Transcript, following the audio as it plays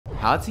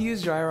How to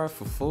use Jira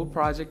for full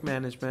project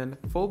management,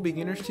 full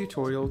beginners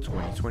tutorial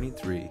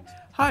 2023.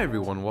 Hi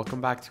everyone,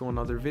 welcome back to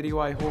another video.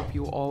 I hope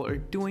you all are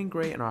doing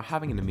great and are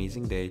having an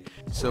amazing day.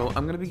 So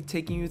I'm going to be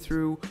taking you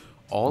through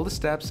all the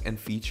steps and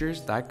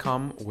features that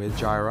come with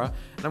Jira,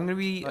 and I'm going to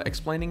be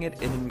explaining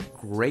it in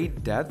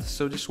great depth,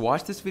 so just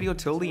watch this video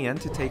till the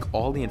end to take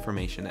all the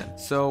information in.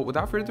 So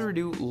without further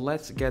ado,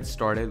 let's get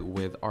started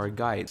with our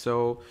guide.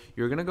 So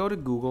you're going to go to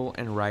Google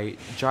and write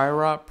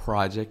Jira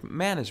Project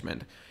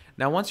Management.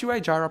 Now, once you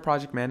write Jira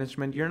Project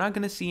Management, you're not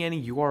going to see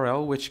any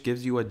URL which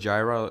gives you a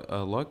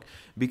Jira look,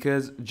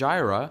 because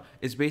Jira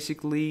is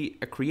basically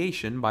a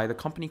creation by the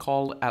company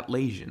called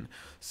Atlassian.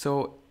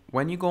 So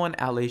when you go on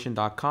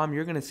Atlassian.com,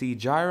 you're going to see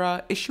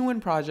Jira Issue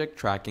and Project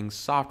Tracking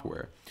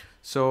Software.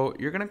 So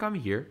you're going to come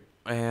here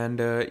and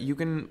you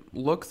can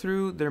look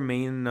through their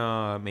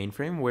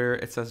mainframe where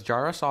it says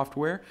Jira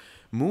software,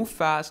 move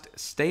fast,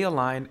 stay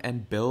aligned,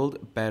 and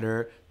build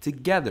better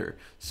together.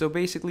 So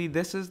basically,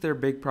 this is their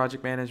big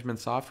project management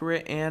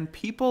software, and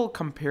people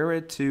compare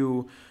it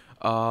to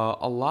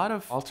a lot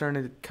of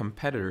alternative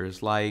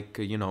competitors like,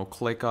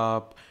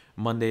 ClickUp,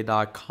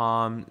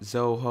 Monday.com,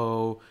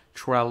 Zoho,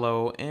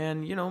 Trello,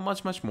 and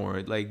much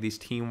more, like these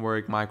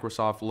teamwork,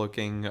 Microsoft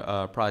looking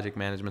project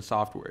management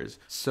softwares.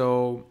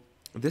 So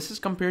this is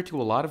compared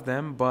to a lot of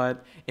them,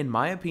 but in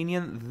my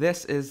opinion,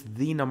 this is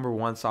the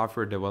 #1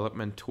 software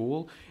development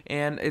tool,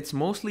 and it's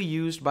mostly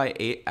used by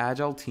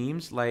agile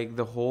teams. Like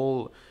the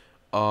whole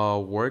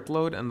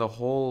workload and the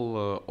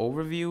whole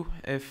overview,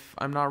 if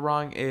I'm not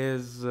wrong,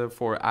 is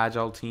for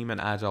agile team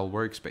and agile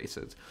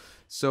workspaces.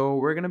 So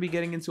we're going to be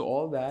getting into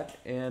all that,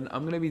 and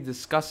I'm going to be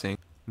discussing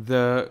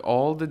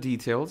all the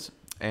details,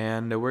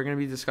 and we're going to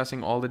be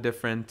discussing all the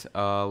different,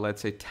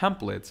 let's say,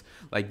 templates.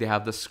 Like they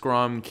have the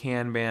Scrum,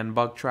 Kanban,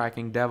 bug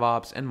tracking,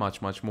 DevOps, and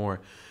much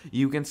more.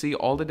 You can see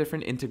all the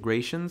different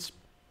integrations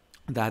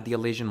that the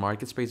Atlassian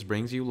Marketspace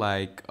brings you,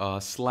 like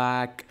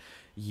Slack,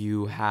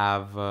 you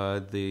have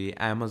the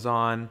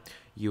Amazon,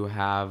 you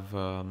have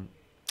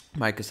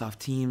Microsoft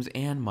Teams,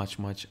 and much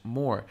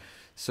more.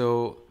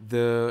 So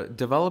the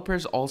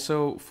developers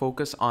also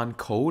focus on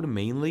code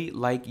mainly.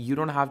 Like you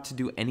don't have to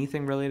do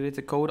anything related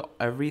to code.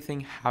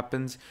 Everything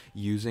happens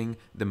using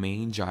the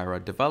main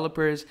Jira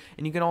developers.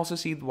 And you can also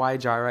see why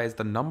Jira is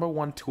the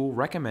 #1 tool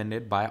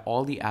recommended by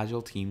all the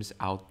agile teams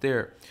out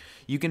there.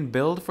 You can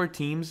build for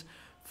teams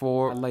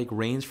for like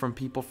range from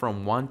people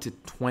from 1 to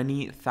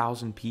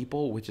 20,000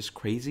 people, which is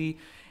crazy.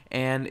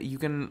 And you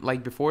can,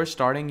 like, before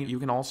starting, you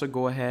can also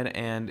go ahead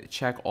and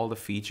check all the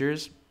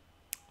features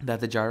that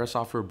the Jira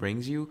software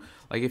brings you.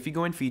 Like if you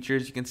go in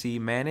features, you can see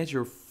manage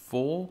your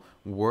full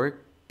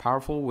work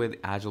powerful with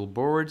agile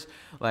boards.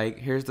 Like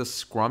here's the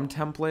Scrum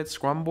template.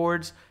 Scrum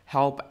boards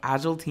help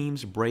agile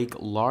teams break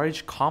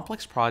large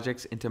complex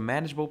projects into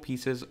manageable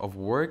pieces of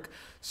work,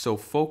 so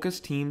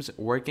focused teams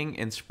working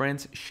in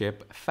sprints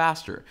ship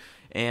faster.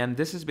 And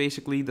this is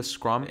basically the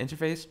Scrum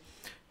interface.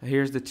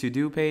 Here's the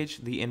to-do page,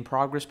 the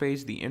in-progress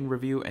page, the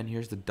in-review, and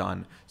here's the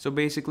done. So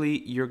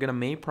basically, you're going to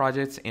make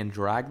projects and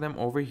drag them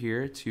over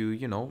here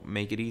to,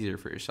 make it easier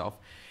for yourself.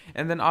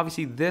 And then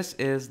obviously, this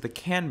is the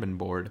Kanban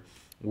board,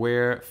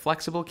 where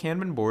flexible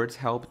Kanban boards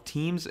help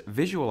teams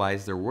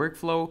visualize their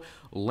workflow,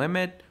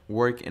 limit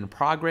work in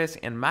progress,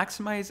 and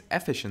maximize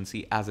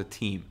efficiency as a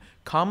team.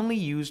 Commonly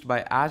used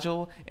by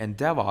Agile and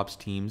DevOps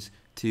teams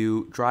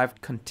to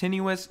drive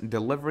continuous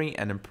delivery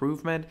and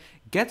improvement.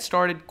 Get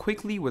started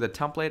quickly with a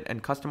template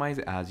and customize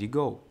it as you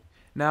go.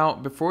 Now,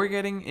 before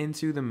getting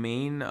into the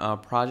main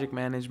project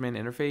management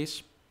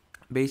interface,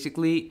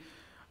 basically,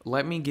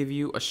 let me give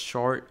you a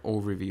short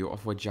overview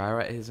of what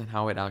Jira is and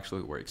how it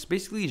actually works.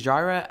 Basically,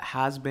 Jira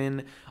has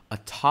been a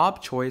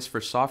top choice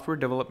for software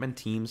development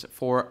teams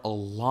for a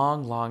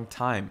long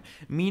time.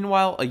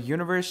 Meanwhile, a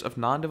universe of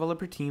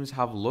non-developer teams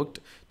have looked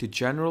to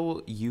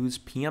general use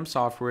PM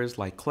softwares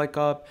like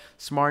ClickUp,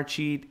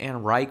 Smartsheet,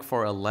 and Wrike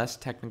for a less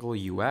technical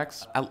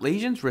UX.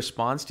 Atlassian's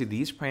response to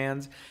these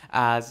plans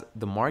as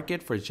the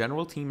market for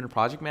general team and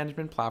project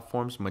management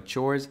platforms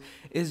matures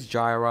is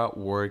Jira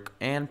work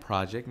and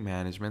project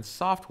management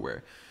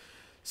software.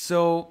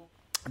 So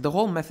the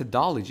whole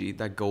methodology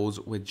that goes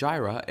with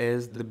Jira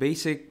is the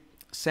basic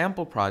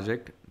sample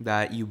project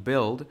that you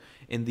build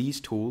in these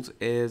tools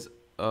is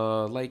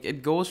like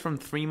it goes from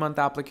 3-month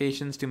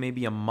applications to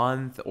maybe a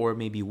month or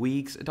maybe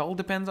weeks. It all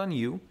depends on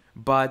you.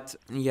 But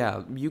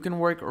yeah, you can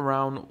work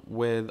around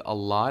with a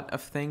lot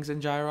of things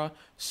in Jira.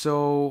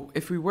 So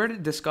if we were to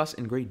discuss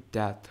in great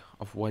depth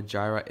of what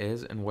Jira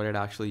is and what it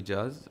actually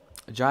does,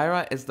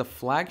 Jira is the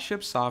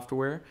flagship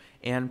software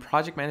and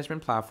project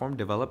management platform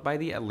developed by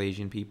the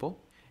Atlassian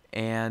people.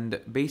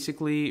 And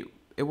basically,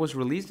 it was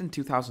released in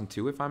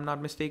 2002, if I'm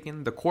not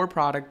mistaken. The core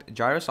product,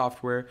 Jira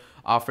software,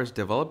 offers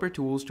developer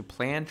tools to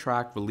plan,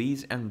 track,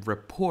 release, and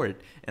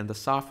report in the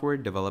software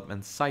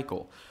development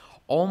cycle.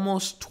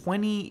 Almost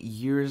 20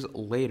 years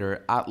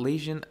later,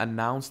 Atlassian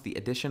announced the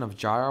addition of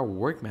Jira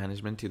Work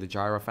Management to the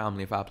Jira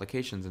family of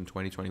applications in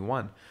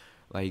 2021.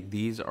 Like,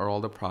 these are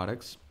all the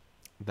products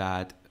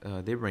that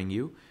they bring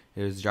you.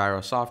 There's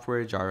Jira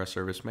Software, Jira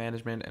Service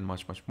Management, and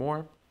much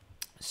more.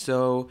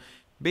 So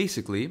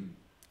Basically,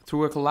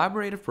 through a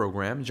collaborative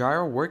program,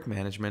 Jira Work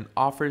Management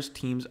offers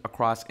teams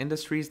across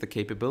industries the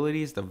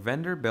capabilities the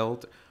vendor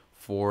built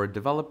for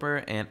developer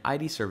and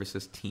IT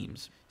services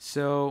teams.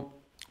 So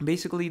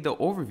basically, the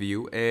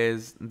overview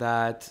is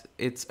that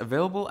it's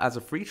available as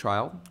a free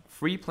trial,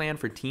 free plan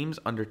for teams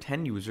under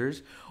 10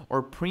 users,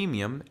 or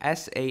premium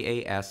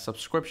SaaS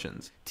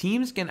subscriptions.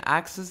 Teams can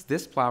access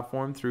this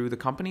platform through the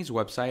company's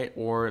website,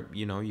 or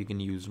you can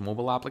use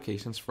mobile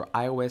applications for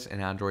iOS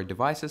and Android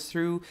devices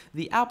through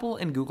the Apple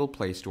and Google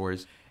Play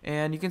stores.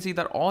 And you can see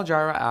that all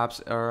Jira apps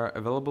are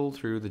available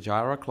through the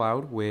Jira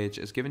Cloud, which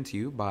is given to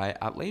you by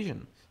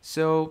Atlassian.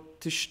 So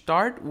to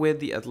start with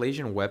the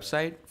Atlassian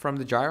website, from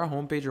the Jira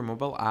homepage or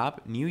mobile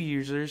app, new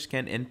users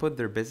can input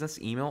their business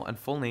email and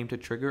full name to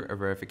trigger a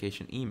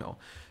verification email.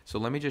 So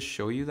let me just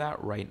show you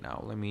that right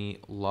now. Let me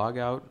log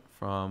out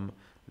from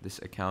this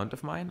account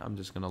of mine. I'm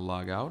just going to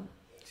log out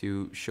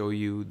to show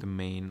you the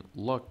main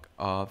look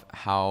of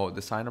how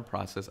the sign up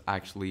process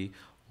actually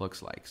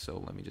looks like.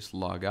 So let me just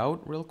log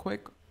out real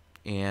quick.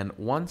 And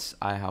once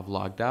I have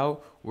logged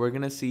out, we're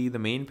going to see the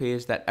main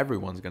page that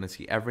everyone's going to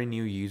see. Every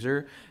new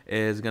user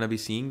is going to be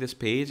seeing this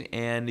page,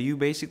 and you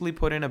basically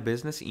put in a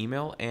business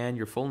email and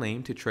your full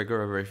name to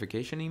trigger a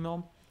verification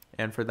email.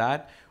 And for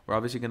that, we're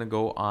obviously going to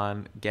go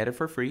on Get It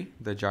For Free,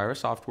 the Jira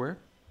software.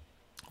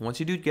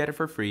 Once you do Get It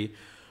For Free,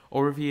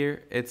 over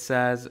here it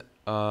says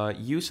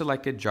you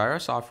selected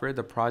Jira software,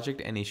 the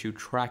project and issue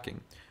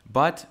tracking.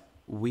 But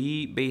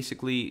we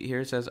basically,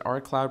 here it says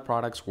our cloud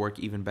products work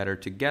even better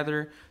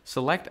together.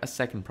 Select a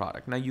second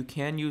product. Now you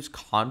can use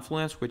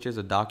Confluence, which is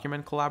a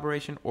document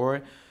collaboration,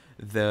 or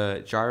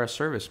the Jira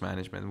Service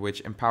Management,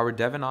 which empower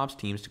dev and ops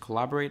teams to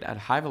collaborate at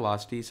high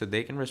velocity so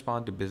they can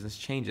respond to business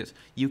changes.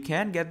 You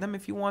can get them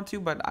if you want to,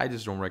 but I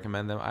just don't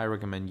recommend them. I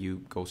recommend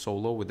you go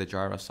solo with the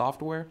Jira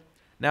software.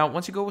 Now,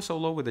 once you go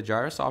solo with the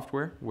Jira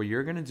software, what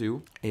you're going to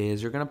do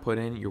is you're going to put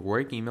in your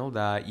work email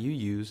that you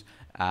use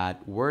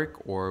at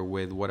work or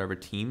with whatever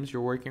teams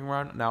you're working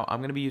around. Now, I'm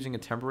going to be using a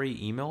temporary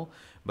email,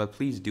 but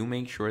please do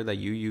make sure that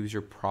you use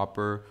your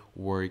proper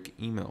work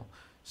email.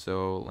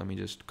 So let me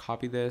just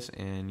copy this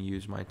and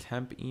use my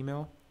temp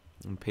email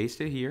and paste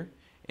it here.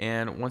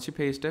 And once you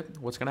paste it,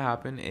 what's going to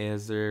happen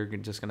is they're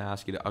just going to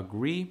ask you to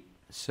agree.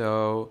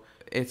 So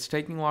it's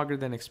taking longer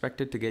than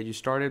expected to get you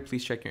started.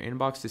 Please check your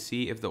inbox to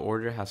see if the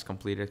order has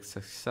completed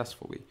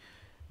successfully.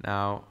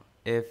 Now,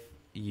 if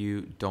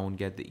you don't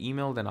get the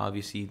email, then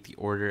obviously the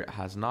order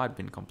has not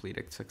been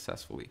completed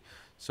successfully.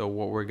 So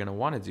what we're going to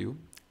want to do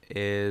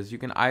is you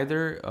can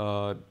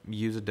either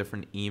use a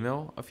different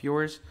email of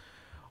yours,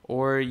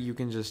 or you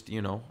can just,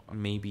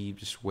 maybe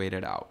just wait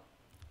it out.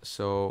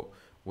 So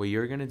what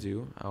you're going to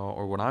do,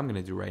 or what I'm going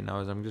to do right now,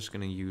 is I'm just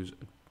going to use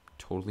a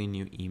totally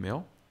new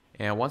email.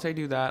 And once I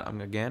do that, I'm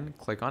again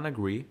click on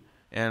agree.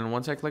 And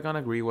once I click on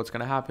agree, what's going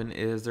to happen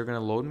is they're going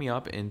to load me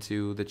up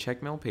into the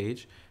check mail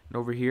page. And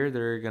over here,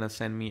 they're going to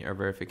send me a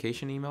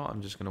verification email.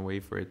 I'm just going to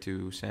wait for it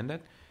to send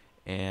it.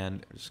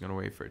 And I'm just going to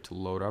wait for it to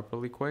load up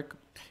really quick.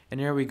 And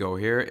here we go.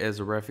 Here is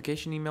a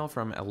verification email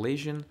from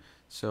Atlassian.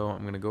 So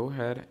I'm going to go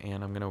ahead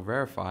and I'm going to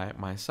verify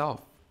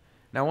myself.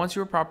 Now, once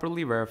you're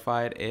properly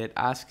verified, it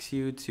asks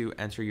you to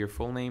enter your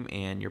full name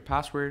and your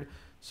password.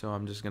 So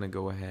I'm just going to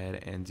go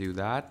ahead and do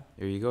that.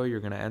 There you go. You're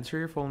going to enter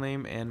your full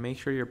name and make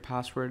sure your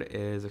password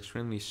is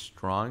extremely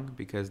strong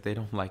because they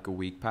don't like a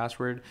weak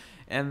password.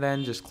 And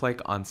then just click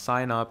on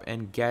sign up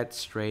and get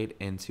straight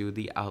into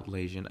the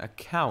Atlassian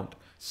account.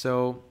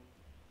 So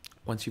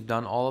once you've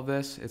done all of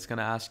this, it's going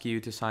to ask you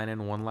to sign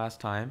in one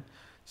last time.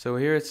 So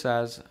here it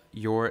says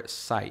your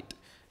site.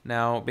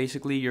 Now,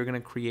 basically, you're going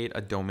to create a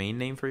domain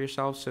name for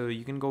yourself. So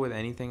you can go with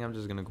anything. I'm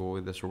just going to go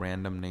with this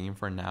random name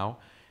for now.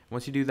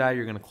 Once you do that,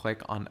 you're going to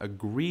click on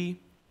agree.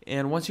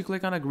 And once you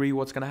click on agree,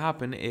 what's going to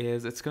happen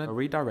is it's going to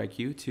redirect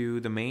you to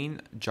the main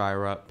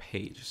Jira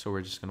page. So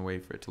we're just going to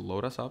wait for it to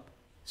load us up.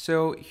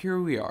 So here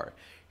we are.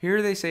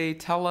 Here they say,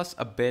 tell us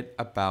a bit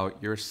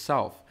about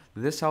yourself.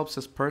 This helps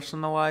us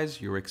personalize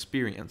your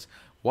experience.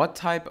 What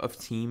type of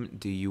team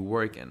do you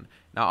work in?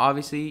 Now,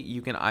 obviously,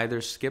 you can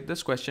either skip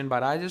this question,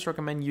 but I just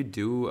recommend you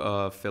do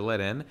fill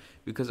it in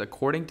because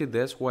according to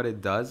this, what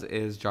it does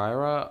is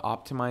Jira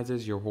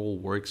optimizes your whole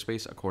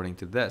workspace according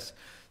to this.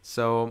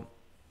 So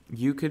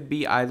you could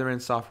be either in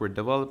software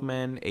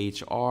development,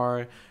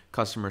 HR,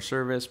 customer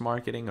service,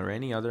 marketing, or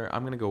any other.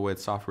 I'm going to go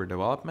with software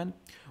development.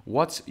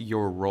 What's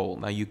your role?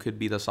 Now, you could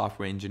be the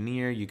software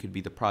engineer, you could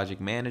be the project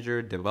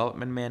manager,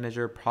 development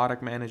manager,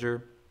 product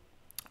manager.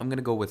 I'm going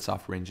to go with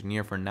software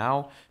engineer for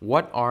now.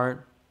 What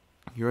are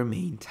your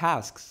main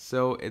tasks?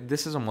 So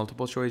this is a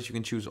multiple choice. You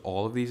can choose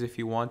all of these if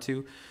you want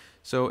to.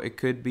 So it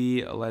could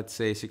be, let's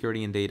say,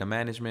 security and data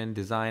management,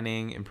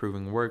 designing,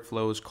 improving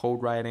workflows,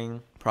 code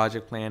writing,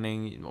 project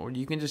planning, or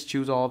you can just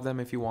choose all of them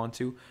if you want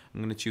to. I'm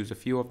going to choose a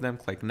few of them,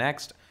 click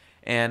next.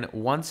 And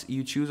once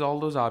you choose all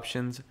those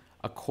options,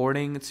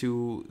 according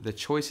to the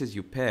choices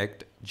you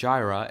picked,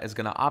 Jira is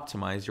going to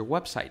optimize your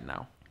website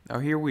now. Now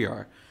here we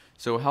are.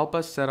 So help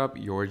us set up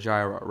your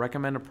Jira.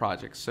 Recommend a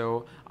project.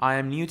 So I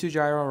am new to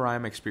Jira or I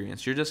am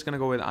experienced. You're just going to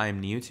go with I am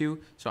new to.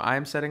 So I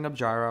am setting up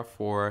Jira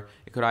for,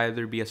 it could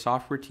either be a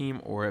software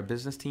team or a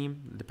business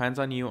team. It depends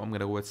on you. I'm going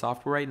to go with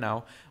software right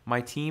now.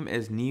 My team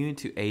is new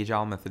to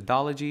agile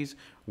methodologies.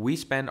 We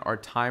spend our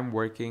time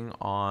working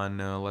on,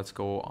 let's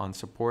go on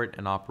support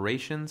and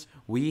operations.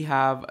 We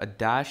have a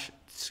dash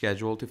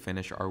schedule to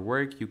finish our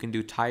work. You can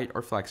do tight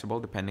or flexible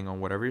depending on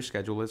whatever your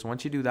schedule is.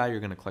 Once you do that, you're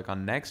going to click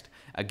on next.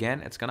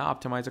 Again, it's going to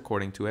optimize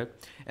according to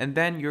it. And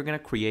then you're going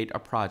to create a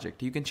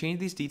project. You can change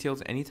these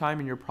details anytime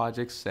in your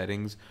project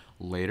settings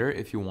later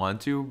if you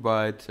want to.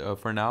 But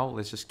for now,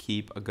 let's just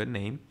keep a good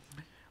name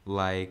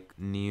like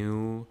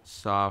new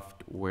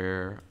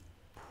software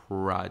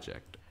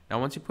project. Now,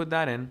 once you put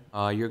that in,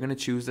 you're going to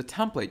choose the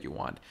template you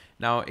want.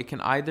 Now, it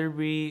can either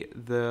be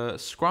the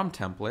Scrum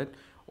template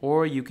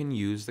or you can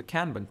use the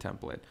Kanban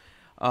template.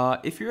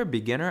 If you're a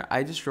beginner,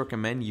 I just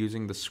recommend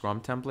using the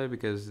Scrum template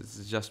because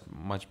it's just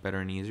much better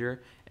and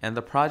easier. And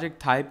the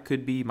project type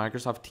could be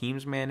Microsoft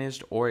Teams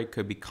managed or it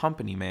could be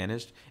company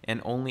managed,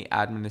 and only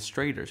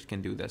administrators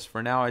can do this.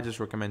 For now, I just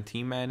recommend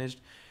team managed.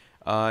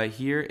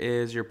 Here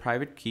is your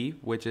private key,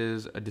 which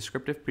is a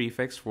descriptive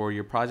prefix for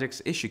your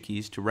project's issue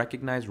keys to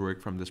recognize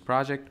work from this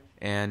project.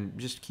 And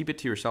just keep it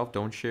to yourself.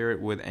 Don't share it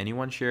with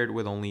anyone. Share it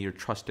with only your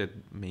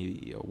trusted,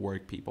 maybe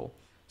work people.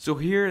 So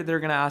here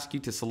they're going to ask you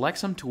to select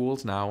some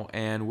tools now,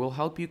 and we'll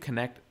help you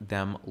connect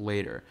them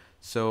later.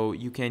 So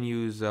you can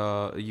use,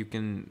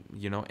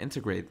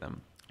 integrate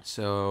them.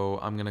 So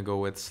I'm going to go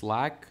with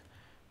Slack.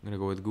 I'm going to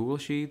go with Google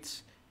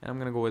Sheets. And I'm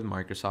going to go with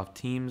Microsoft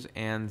Teams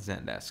and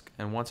Zendesk.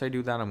 And once I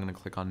do that, I'm going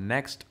to click on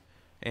next.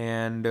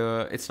 And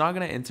it's not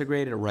going to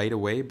integrate it right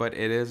away, but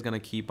it is going to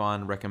keep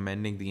on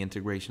recommending the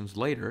integrations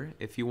later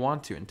if you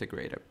want to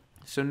integrate it.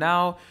 So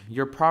now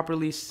you're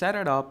properly set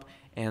it up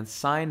and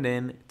signed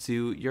in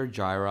to your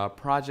Jira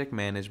project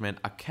management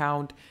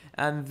account.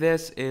 And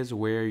this is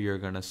where you're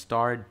going to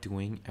start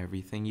doing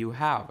everything you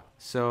have.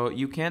 So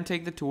you can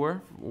take the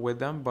tour with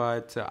them,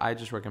 but I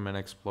just recommend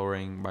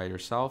exploring by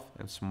yourself.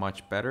 It's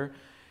much better.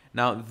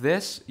 Now,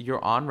 this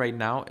you're on right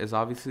now is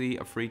obviously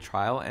a free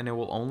trial, and it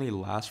will only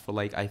last for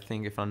like, I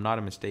think, if I'm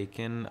not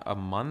mistaken, a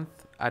month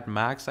at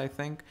max, I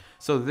think.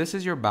 So this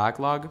is your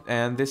backlog,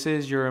 and this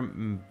is your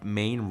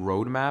main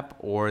roadmap,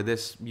 or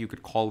this, you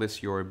could call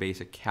this your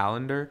basic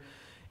calendar.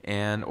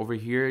 And over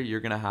here,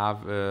 you're going to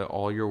have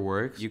all your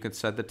work. You could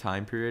set the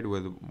time period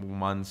with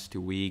months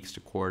to weeks to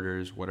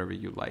quarters, whatever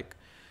you like.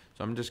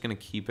 So I'm just going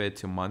to keep it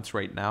to months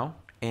right now.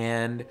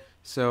 And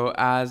so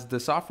as the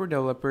software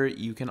developer,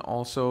 you can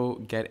also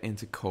get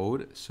into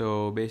code.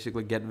 So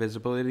basically get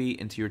visibility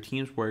into your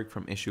team's work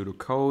from issue to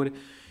code.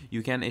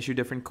 You can issue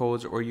different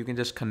codes, or you can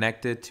just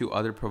connect it to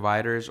other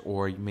providers,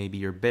 or maybe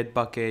your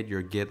Bitbucket,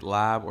 your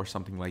GitLab, or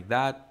something like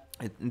that.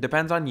 It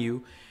depends on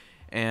you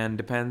and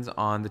depends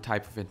on the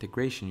type of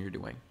integration you're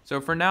doing.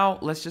 So for now,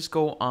 let's just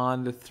go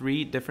on the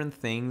 3 different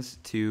things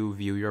to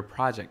view your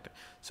project.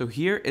 So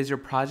here is your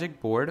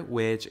project board,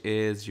 which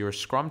is your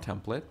Scrum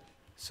template.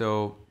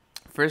 So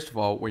first of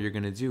all, what you're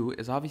going to do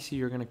is obviously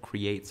you're going to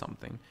create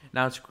something.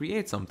 Now to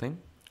create something,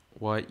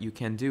 what you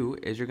can do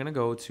is you're going to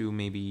go to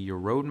maybe your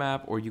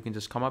roadmap, or you can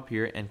just come up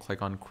here and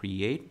click on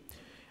create.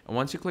 And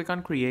once you click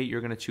on create,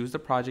 you're going to choose the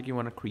project you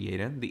want to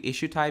create in. The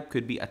issue type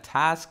could be a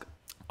task,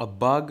 a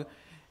bug,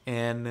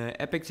 an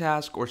epic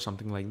task, or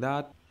something like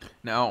that.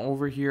 Now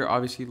over here,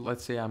 obviously,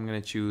 let's say I'm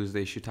going to choose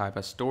the issue type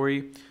as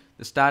story.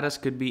 The status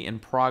could be in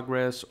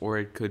progress, or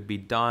it could be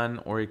done,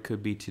 or it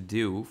could be to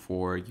do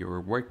for your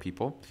work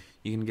people.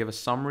 You can give a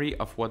summary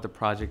of what the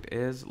project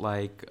is,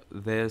 like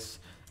this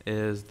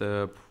is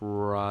the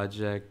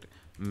project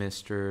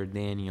Mr.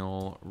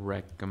 Daniel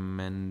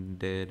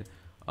recommended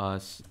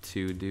us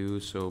to do,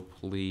 so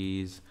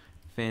please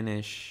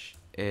finish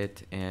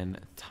it in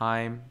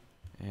time,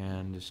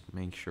 and just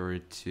make sure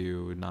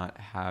to not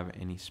have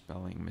any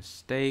spelling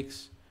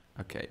mistakes.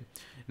 Okay,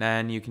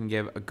 then you can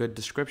give a good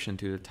description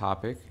to the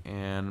topic,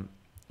 and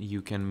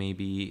you can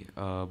maybe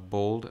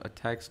bold a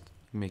text,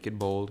 make it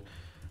bold.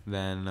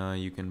 Then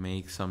you can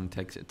make some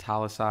text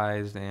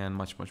italicized and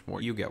much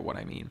more. You get what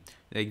I mean.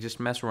 Like, just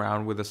mess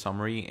around with the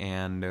summary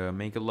and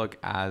make it look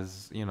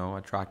as,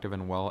 attractive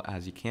and well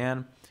as you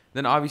can.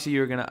 Then obviously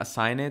you're going to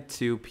assign it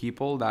to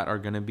people that are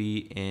going to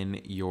be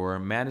in your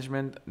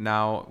management.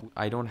 Now,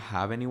 I don't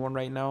have anyone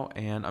right now,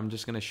 and I'm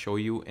just going to show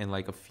you in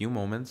like a few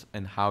moments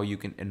and how you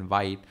can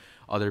invite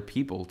other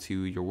people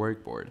to your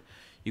work board.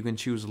 You can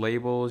choose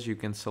labels. You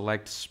can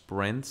select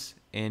sprints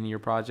in your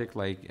project,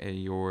 like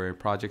your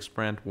project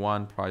sprint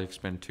 1, project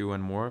sprint 2,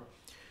 and more.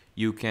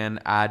 You can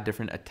add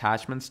different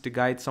attachments to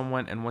guide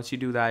someone. And once you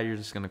do that, you're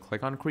just going to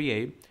click on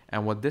create.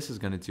 And what this is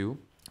going to do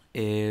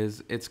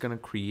is it's going to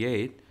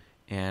create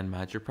and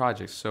match your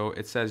project. So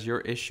it says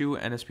your issue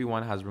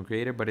NSP1 has been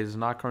created, but it is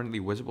not currently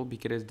visible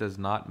because it does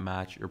not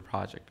match your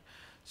project.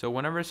 So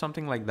whenever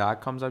something like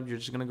that comes up, you're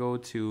just going to go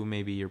to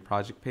maybe your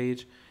project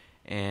page,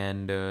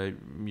 and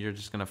you're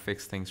just going to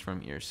fix things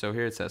from here. So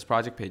here it says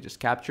project pages,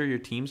 capture your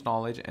team's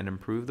knowledge and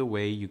improve the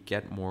way you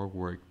get more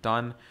work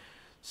done.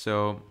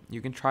 So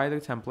you can try the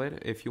template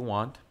if you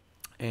want.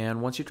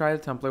 And once you try the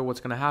template, what's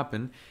going to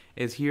happen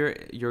is here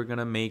you're going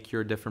to make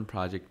your different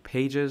project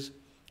pages,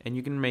 and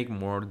you can make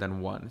more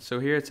than one. So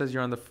here it says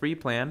you're on the free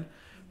plan,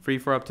 free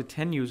for up to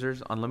 10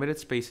 users, unlimited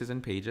spaces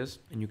and pages,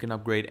 and you can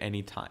upgrade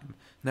anytime.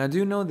 Now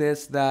do know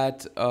this,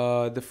 that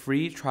the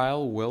free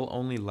trial will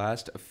only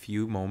last a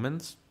few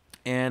moments.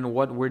 And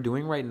what we're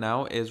doing right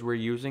now is we're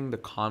using the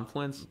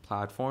Confluence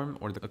platform,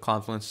 or the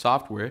Confluence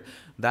software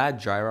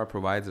that Jira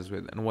provides us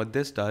with. And what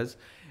this does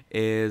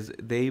is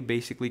they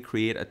basically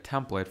create a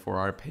template for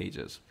our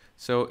pages.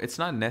 So it's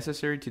not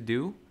necessary to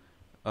do,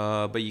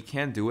 but you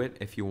can do it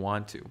if you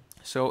want to.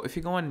 So if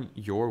you go on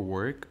your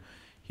work,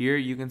 here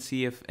you can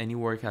see if any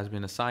work has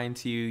been assigned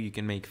to you. You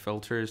can make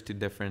filters to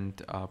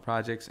different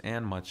projects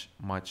and much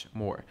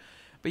more.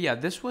 But yeah,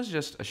 this was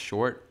just a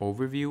short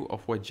overview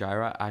of what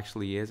Jira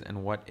actually is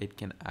and what it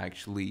can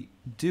actually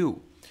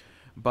do.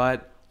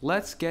 But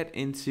let's get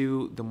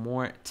into the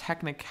more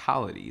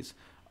technicalities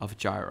of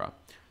Jira.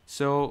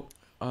 So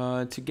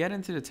to get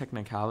into the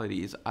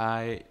technicalities,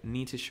 I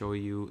need to show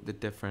you the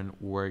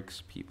different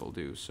works people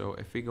do. So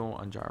if we go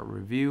on Jira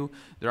Review,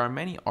 there are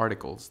many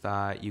articles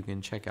that you can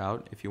check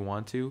out if you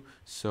want to.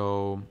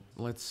 So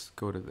let's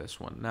go to this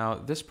one. Now,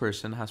 this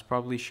person has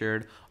probably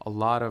shared a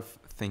lot of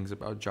things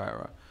about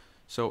Jira.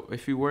 So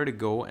if we were to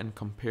go and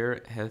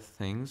compare his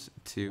things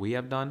to what we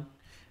have done,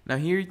 now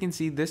here you can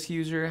see this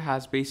user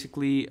has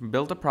basically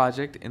built a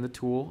project in the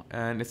tool,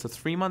 and it's a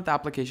 3-month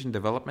application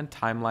development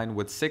timeline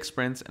with 6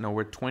 sprints and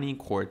over 20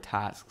 core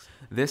tasks.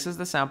 This is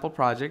the sample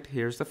project.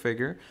 Here's the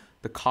figure.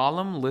 The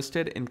column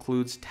listed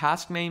includes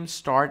task names,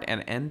 start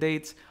and end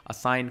dates,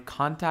 assigned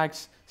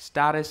contacts,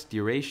 status,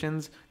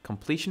 durations,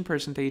 completion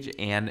percentage,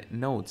 and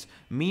notes.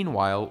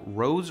 Meanwhile,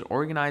 rows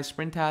organize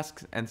sprint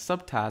tasks and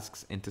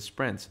subtasks into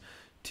sprints.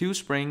 2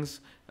 sprints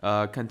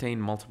contain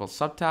multiple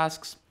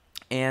subtasks.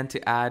 And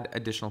to add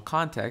additional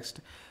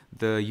context,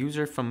 the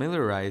user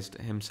familiarized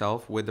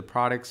himself with the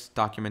product's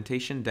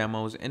documentation,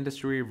 demos,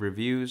 industry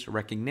reviews,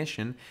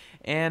 recognition,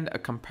 and a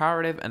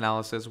comparative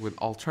analysis with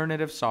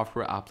alternative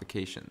software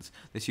applications.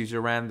 This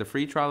user ran the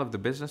free trial of the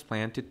business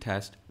plan to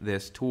test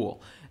this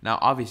tool. Now,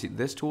 obviously,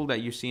 this tool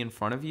that you see in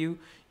front of you,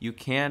 you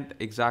can't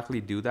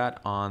exactly do that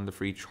on the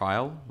free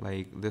trial,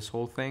 like this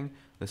whole thing,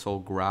 this whole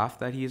graph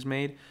that he's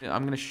made.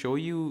 I'm going to show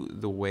you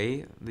the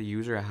way the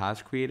user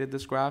has created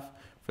this graph.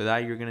 For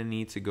that, you're going to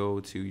need to go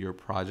to your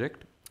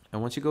project.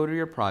 And once you go to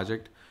your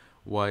project,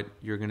 what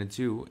you're going to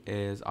do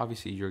is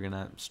obviously you're going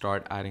to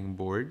start adding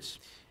boards.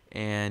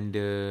 And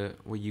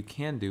what you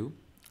can do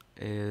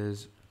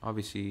is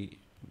obviously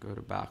go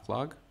to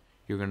backlog.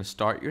 You're going to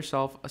start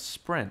yourself a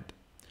sprint.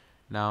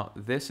 Now,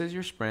 this is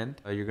your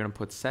sprint. You're going to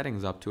put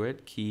settings up to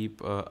it.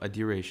 Keep a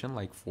duration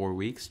like 4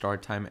 weeks,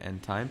 start time,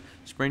 end time.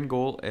 Sprint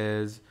goal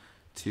is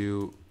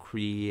to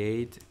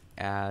create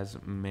as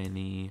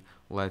many,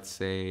 let's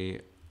say,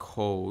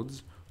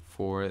 codes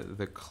for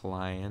the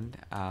client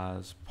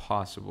as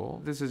possible.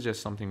 This is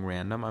just something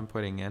random I'm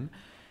putting in.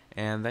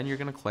 And then you're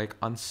going to click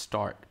on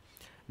start.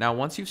 Now,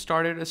 once you've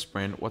started a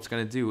sprint, what's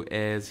going to do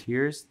is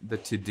here's the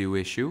to-do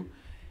issue.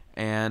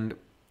 And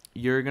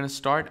you're going to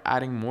start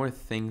adding more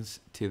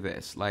things to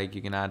this. Like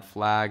you can add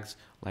flags,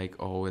 like,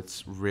 oh,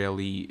 it's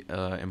really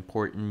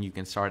important. You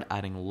can start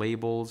adding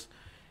labels.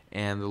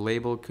 And the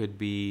label could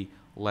be,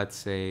 let's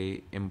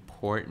say,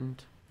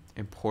 important.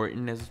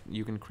 Important is,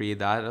 you can create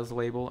that as a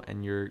label,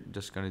 and you're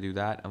just going to do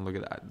that, and look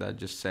at that, that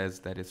just says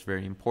that it's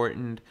very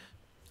important.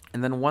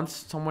 And then once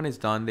someone is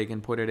done, they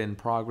can put it in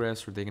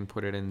progress, or they can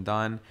put it in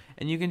done,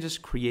 and you can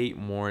just create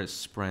more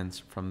sprints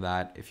from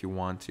that if you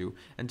want to.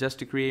 And just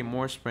to create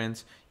more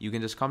sprints, you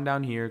can just come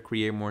down here,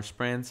 create more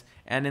sprints,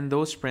 and in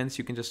those sprints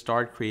you can just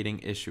start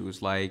creating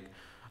issues like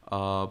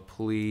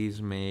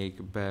please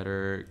make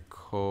better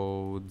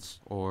codes,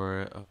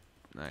 or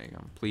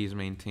please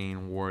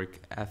maintain work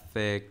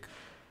ethic,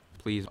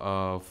 please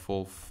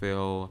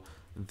fulfill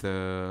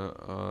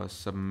the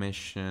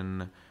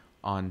submission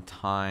on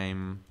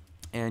time.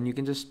 And you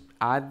can just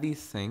add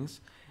these things.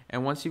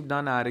 And once you've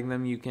done adding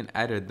them, you can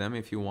edit them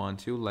if you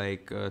want to,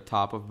 like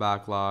top of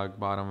backlog,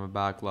 bottom of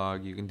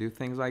backlog. You can do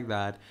things like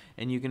that.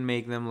 And you can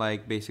make them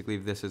like, basically,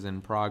 if this is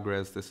in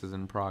progress, this is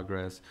in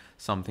progress,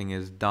 something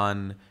is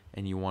done,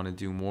 and you want to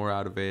do more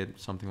out of it,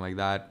 something like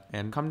that.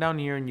 And come down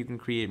here and you can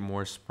create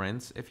more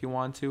sprints if you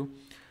want to.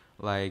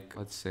 Like,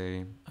 let's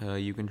say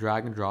you can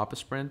drag and drop a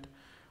sprint,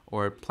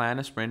 or plan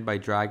a sprint by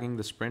dragging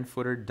the sprint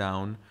footer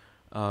down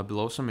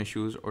below some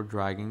issues, or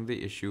dragging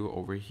the issue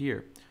over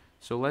here.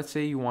 So let's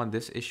say you want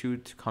this issue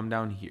to come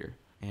down here,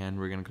 and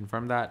we're going to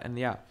confirm that. And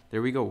yeah,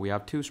 there we go. We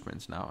have 2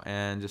 sprints now.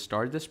 And just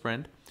start the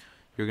sprint.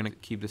 You're going to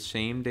keep the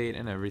same date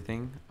and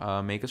everything.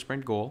 Make a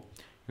sprint goal.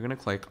 You're going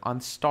to click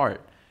on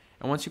start.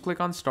 And once you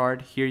click on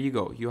start, here you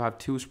go. You have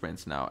 2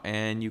 sprints now,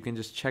 and you can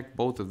just check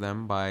both of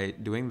them by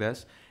doing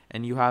this.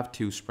 And you have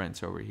 2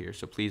 sprints over here.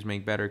 So please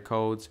make better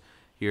codes.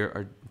 Here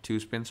are 2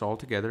 sprints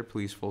altogether.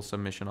 Please full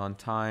submission on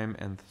time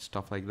and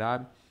stuff like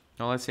that.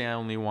 Now let's say I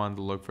only want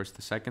to look for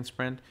the second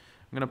sprint.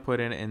 I'm going to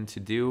put it in to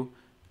do.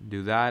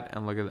 Do that,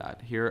 and look at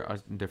that. Here are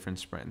different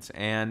sprints.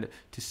 And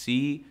to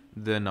see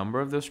the number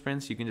of those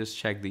sprints, you can just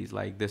check these.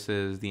 Like this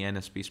is the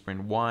NSP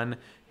sprint 1.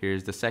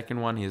 Here's the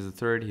second one. Here's the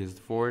third. Here's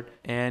the fourth.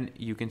 And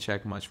you can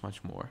check much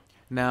more.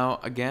 Now,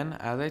 again,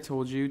 as I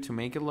told you, to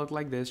make it look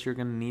like this, you're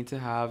going to need to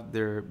have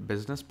their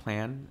business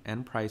plan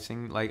and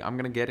pricing. Like, I'm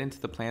going to get into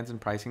the plans and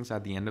pricings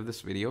at the end of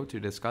this video to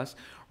discuss.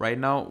 Right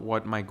now,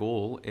 what my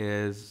goal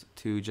is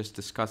to just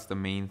discuss the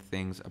main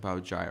things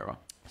about Jira.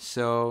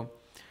 So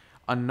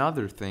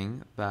another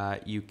thing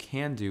that you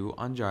can do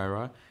on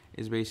Jira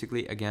is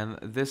basically, again,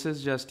 this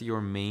is just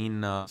your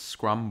main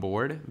Scrum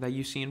board that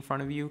you see in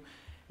front of you.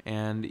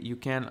 And you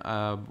can,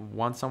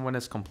 once someone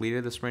has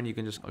completed the sprint, you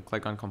can just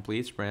click on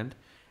complete sprint.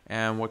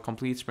 And what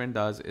complete sprint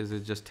does is it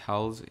just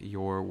tells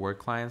your work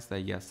clients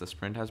that yes, the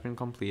sprint has been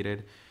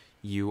completed.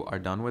 You are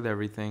done with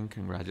everything.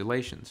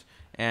 Congratulations.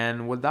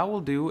 And what that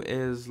will do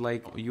is,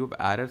 like, you've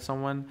added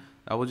someone,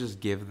 that will just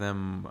give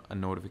them a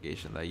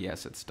notification that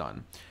yes, it's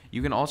done.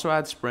 You can also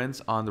add sprints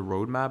on the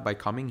roadmap by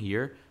coming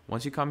here.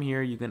 Once you come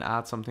here, you can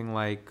add something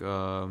like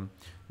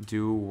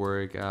do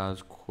work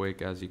as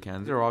quick as you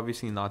can. They're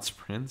obviously not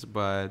sprints,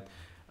 but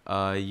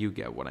you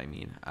get what I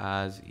mean.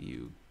 As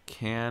you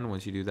can.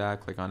 Once you do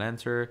that, click on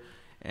enter,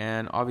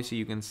 and obviously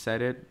you can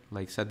set it,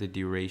 like set the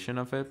duration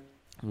of it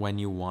when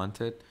you want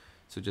it.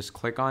 So just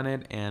click on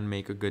it and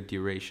make a good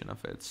duration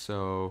of it.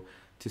 So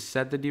to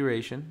set the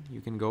duration, you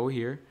can go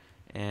here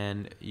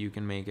and you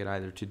can make it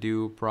either to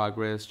do,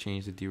 progress,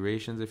 change the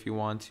durations if you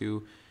want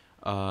to.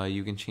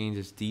 You can change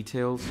its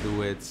details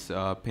to its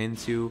pin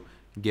to,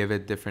 give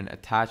it different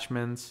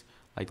attachments.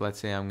 Like let's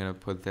say I'm gonna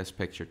put this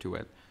picture to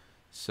it.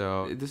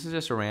 So this is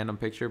just a random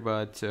picture,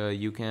 but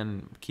you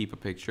can keep a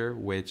picture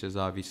which is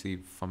obviously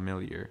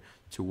familiar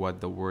to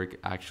what the work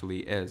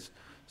actually is.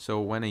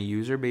 So when a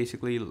user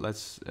basically,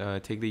 let's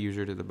take the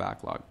user to the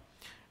backlog.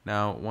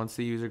 Now, once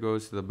the user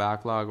goes to the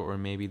backlog or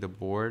maybe the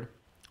board,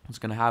 what's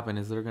going to happen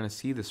is they're going to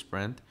see the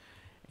sprint.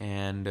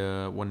 And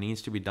what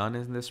needs to be done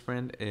in this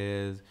sprint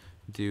is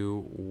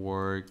do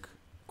work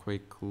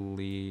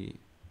quickly,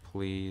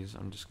 please.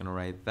 I'm just going to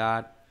write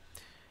that.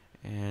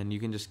 And you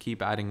can just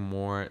keep adding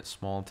more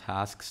small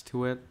tasks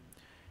to it.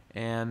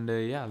 And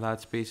yeah,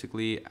 that's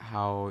basically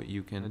how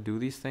you can do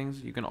these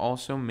things. You can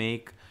also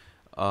make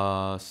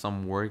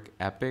some work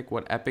epic.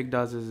 What epic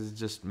does is it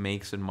just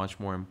makes it much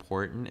more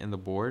important in the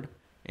board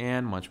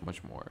and much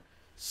more.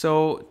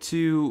 So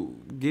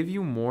to give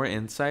you more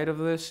insight of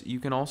this,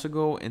 you can also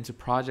go into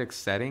project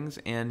settings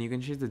and you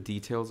can change the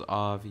details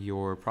of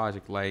your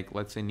project. Like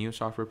let's say new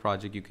software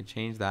project, you can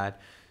change that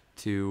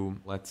to,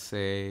 let's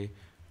say,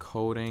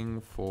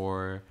 coding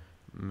for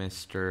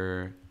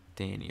Mr.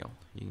 Daniel.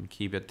 You can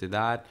keep it to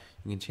that.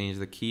 You can change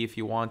the key if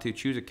you want to.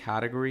 Choose a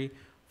category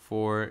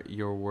for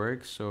your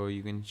work. So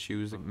you can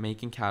choose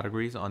making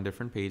categories on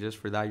different pages.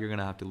 For that, you're going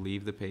to have to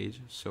leave the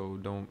page.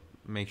 So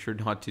make sure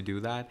not to do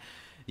that.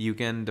 You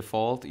can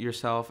default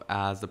yourself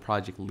as the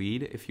project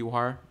lead if you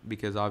are,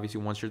 because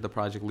obviously once you're the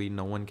project lead,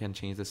 no one can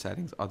change the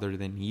settings other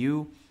than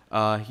you.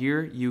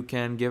 Here you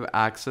can give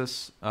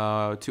access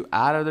to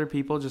add other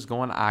people. Just go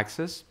on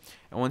access,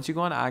 and once you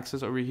go on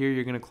access over here,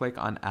 you're going to click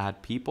on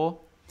add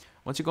people.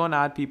 Once you go on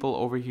add people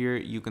over here,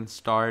 you can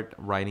start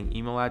writing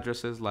email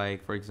addresses.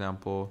 Like for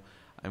example,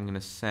 I'm going to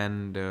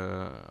send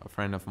a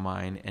friend of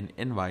mine an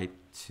invite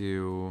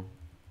to,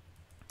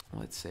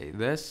 let's say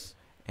this,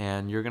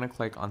 and you're going to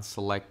click on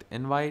select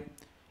invite,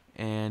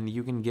 and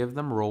you can give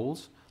them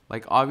roles.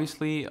 Like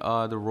obviously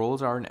the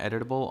roles aren't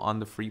editable on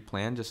the free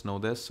plan, just know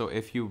this. So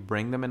if you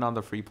bring them in on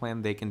the free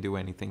plan, they can do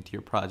anything to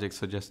your project,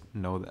 so just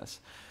know this.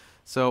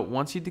 So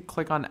once you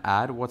click on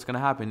add, what's going to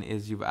happen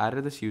is you've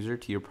added this user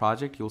to your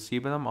project. You'll see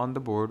them on the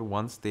board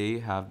once they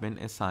have been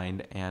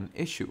assigned an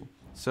issue.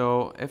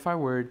 So if I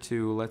were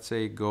to, let's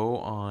say, go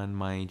on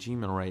my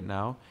Gmail right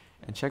now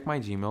and check my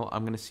Gmail,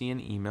 I'm going to see an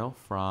email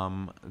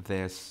from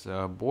this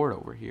board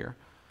over here.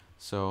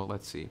 So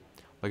let's see,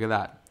 look at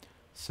that.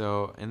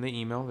 So in the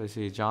email, they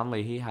say John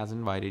Leahy has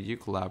invited you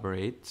to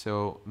collaborate.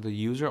 So the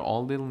user,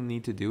 all they'll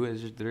need to do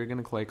is they're going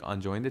to click on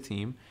join the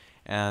team,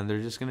 and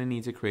they're just going to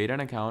need to create an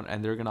account,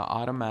 and they're going to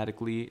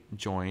automatically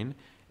join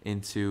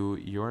into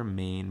your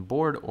main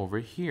board over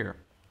here.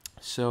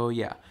 So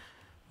yeah.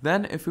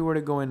 Then if we were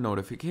to go in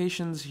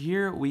notifications,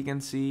 here we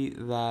can see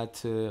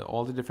that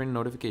all the different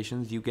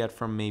notifications you get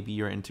from maybe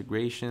your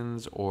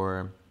integrations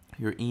or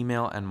your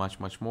email and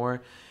much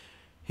more.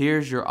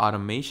 Here's your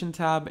automation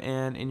tab,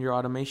 and in your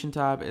automation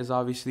tab is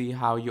obviously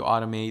how you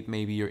automate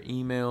maybe your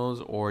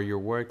emails or your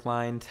work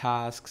line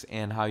tasks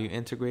and how you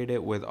integrate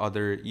it with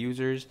other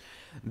users.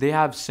 They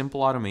have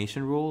simple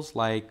automation rules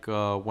like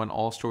when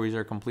all stories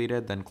are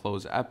completed, then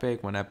close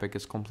epic. When epic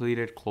is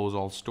completed, close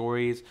all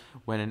stories.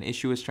 When an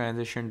issue is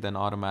transitioned, then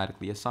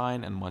automatically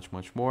assign, and much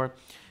more.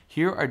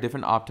 Here are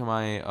different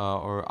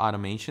or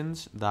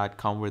automations that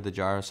come with the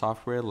Jira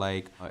software.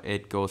 Like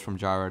it goes from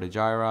Jira to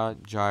Jira,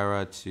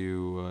 Jira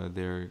to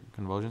their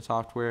conversion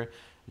software,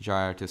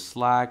 Jira to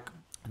Slack.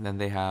 And then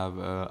they have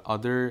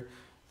other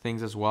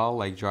things as well,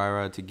 like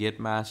Jira to Git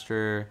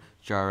Master,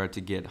 Jira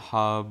to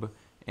GitHub,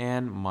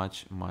 and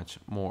much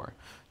more.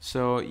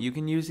 So you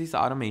can use these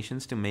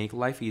automations to make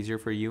life easier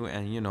for you,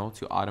 and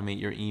to automate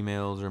your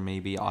emails or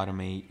maybe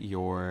automate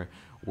your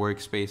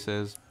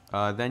workspaces.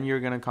 Then you're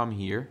gonna come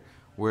here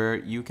where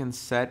you can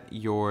set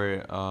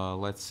your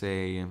let's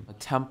say a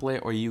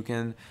template, or you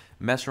can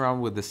mess around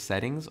with the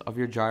settings of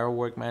your Jira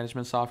work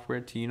management software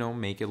to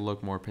make it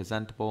look more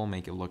presentable,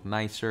 make it look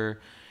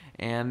nicer.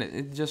 And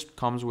it just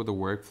comes with a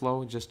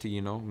workflow just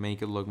to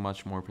make it look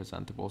much more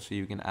presentable. So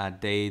you can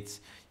add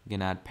dates, you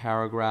can add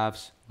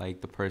paragraphs,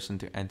 like the person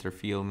to enter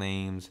field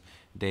names,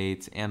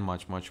 dates, and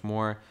much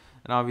more.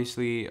 And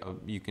obviously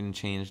you can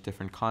change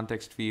different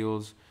context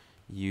fields.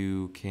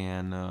 You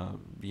can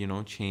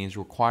change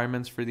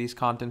requirements for these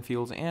content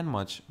fields, and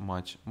much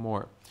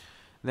more.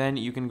 Then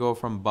you can go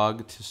from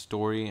bug to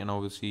story, and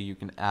obviously you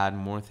can add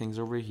more things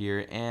over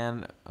here,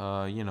 and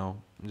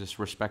just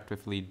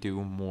respectively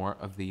do more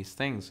of these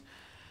things.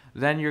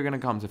 Then you're going to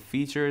come to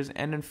features,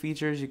 and in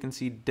features you can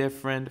see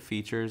different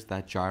features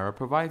that Jira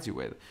provides you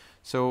with.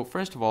 So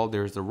first of all,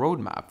 there's the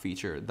roadmap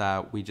feature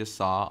that we just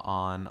saw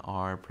on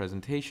our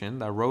presentation.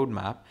 That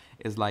roadmap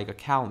is like a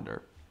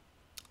calendar.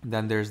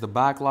 Then there's the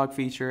backlog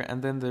feature,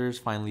 and then there's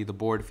finally the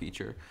board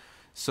feature.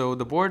 So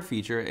the board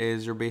feature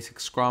is your basic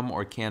Scrum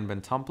or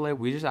Kanban template.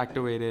 We just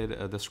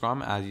activated the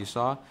Scrum, as you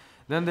saw.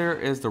 Then there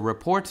is the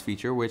reports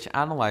feature, which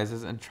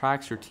analyzes and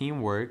tracks your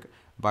teamwork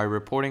by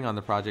reporting on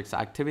the project's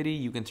activity.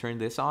 You can turn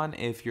this on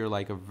if you're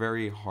like a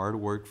very hard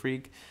work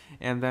freak.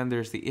 And then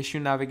there's the issue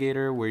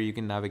navigator, where you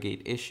can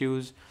navigate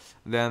issues.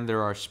 Then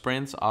there are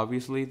sprints.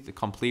 Obviously, the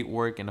complete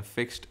work in a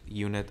fixed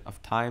unit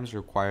of times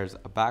requires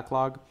a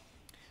backlog.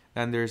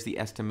 Then there's the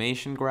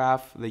estimation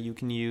graph that you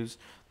can use.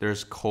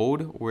 There's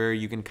code, where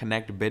you can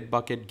connect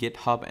Bitbucket,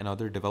 GitHub, and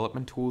other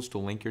development tools to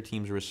link your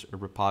team's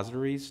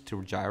repositories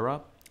to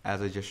Jira,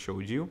 as I just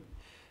showed you.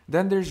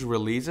 Then there's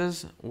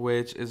releases,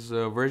 which is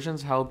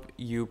versions help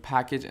you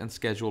package and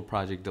schedule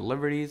project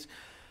deliveries.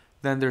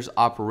 Then there's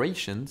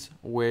operations,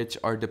 which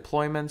are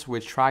deployments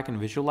which track and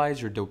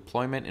visualize your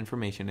deployment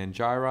information in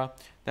Jira.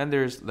 Then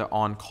there's the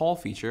on-call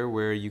feature,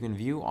 where you can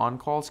view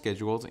on-call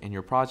schedules in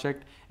your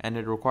project, and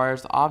it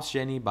requires the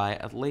OpsGenie by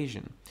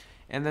Atlassian.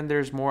 And then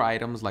there's more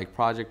items like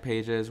project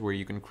pages, where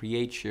you can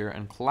create, share,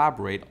 and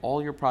collaborate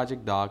all your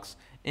project docs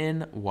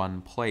in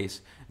one place.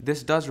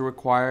 This does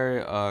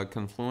require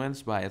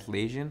Confluence by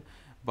Atlassian,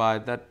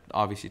 but that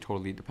obviously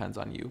totally depends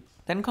on you.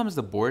 Then comes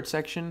the board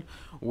section,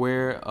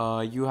 where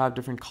you have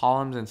different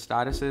columns and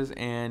statuses,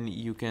 and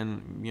you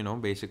can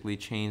basically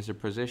change the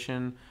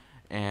position,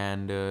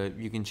 and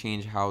you can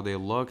change how they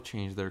look,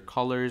 change their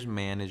colors,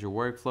 manage your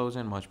workflows,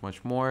 and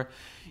much more.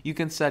 You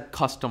can set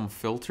custom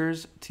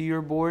filters to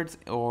your boards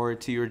or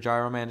to your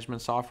Jira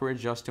management software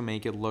just to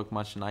make it look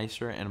much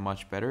nicer and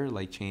much better,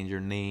 like change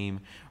your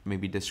name,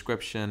 maybe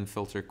description,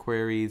 filter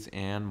queries,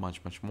 and much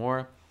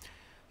more.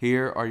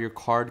 Here are your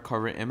card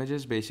cover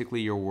images,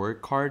 basically your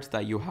work cards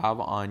that you have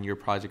on your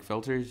project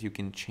filters. You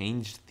can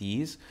change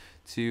these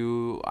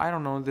to, I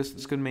don't know,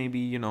 this could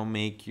maybe,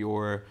 make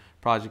your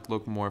project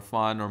look more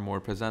fun or more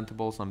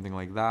presentable, something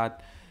like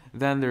that.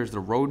 Then there's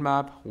the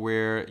roadmap,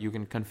 where you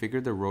can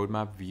configure the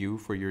roadmap view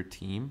for your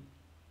team.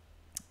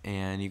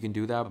 And you can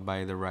do that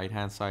by the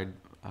right-hand side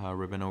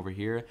ribbon over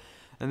here.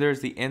 And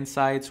there's the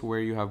insights, where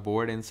you have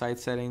board insight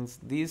settings.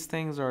 These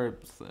things are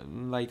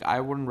like, I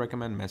wouldn't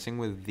recommend messing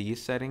with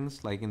these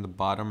settings, like in the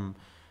bottom,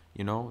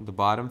 the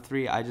bottom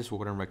three. I just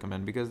wouldn't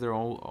recommend, because they're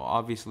all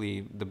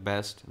obviously the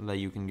best that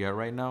you can get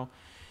right now.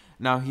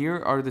 Now here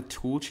are the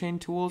toolchain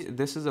tools.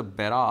 This is a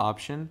beta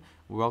option.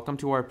 Welcome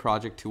to our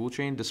project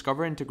toolchain.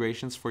 Discover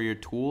integrations for your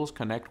tools,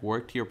 connect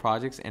work to your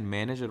projects, and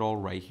manage it all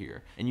right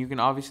here. And you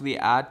can obviously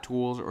add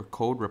tools or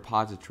code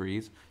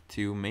repositories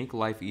to make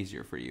life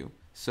easier for you.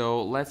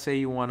 So let's say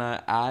you want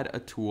to add a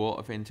tool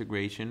of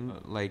integration,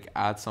 like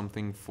add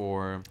something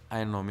for, I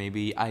don't know,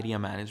 maybe idea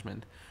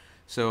management.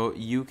 So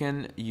you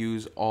can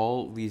use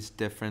all these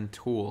different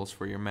tools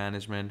for your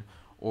management,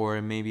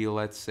 or maybe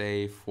let's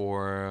say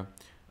for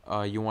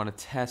you want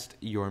to test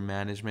your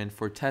management.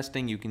 For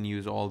testing, you can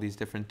use all these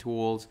different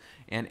tools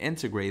and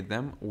integrate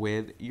them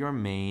with your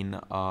main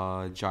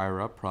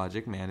Jira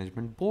project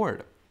management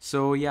board.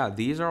 So yeah,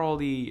 these are all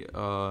the,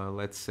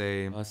 let's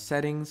say,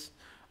 settings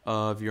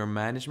of your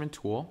management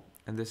tool,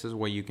 and this is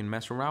what you can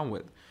mess around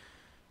with.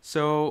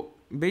 So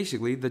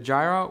basically, the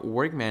Jira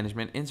work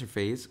management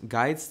interface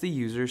guides the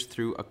users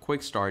through a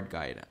quick start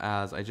guide,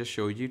 as I just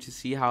showed you, to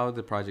see how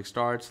the project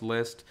starts,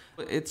 list.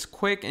 It's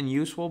quick and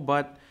useful,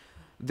 but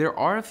there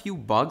are a few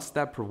bugs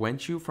that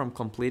prevent you from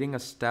completing a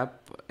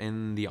step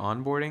in the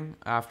onboarding.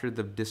 After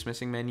the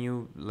dismissing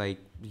menu, like,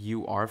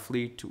 you are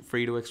free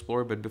to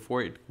explore, but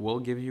before, it will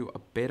give you a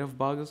bit of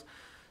bugs,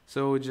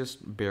 so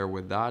just bear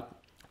with that.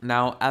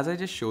 Now, as I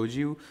just showed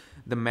you,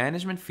 the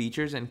management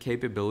features and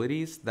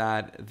capabilities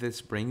that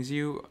this brings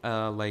you,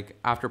 like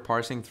after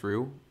parsing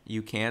through,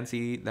 you can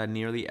see that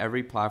nearly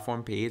every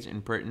platform page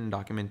in pertinent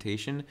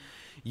documentation,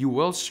 you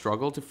will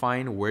struggle to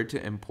find where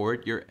to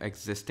import your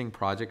existing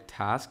project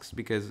tasks,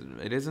 because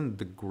it isn't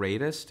the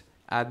greatest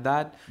at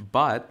that.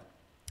 But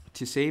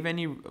to save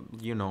any,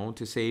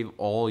 to save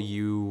all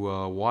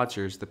you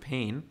watchers the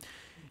pain,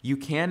 you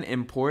can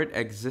import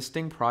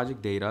existing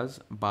project data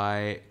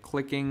by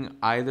clicking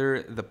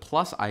either the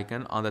plus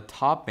icon on the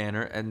top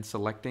banner and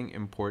selecting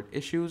import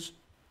issues.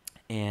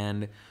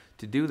 And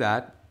to do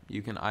that,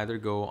 you can either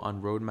go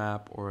on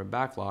roadmap or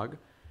backlog,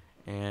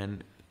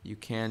 and you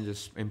can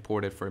just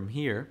import it from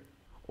here.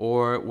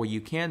 Or what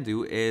you can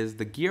do is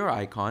the gear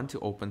icon to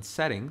open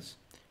settings.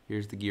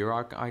 Here's the gear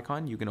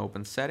icon. You can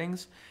open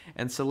settings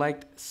and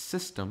select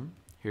system.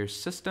 Here's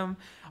system.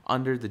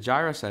 Under the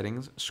Jira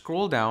settings,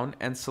 scroll down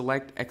and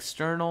select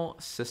external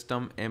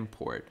system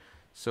import.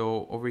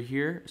 So over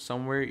here,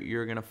 somewhere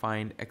you're gonna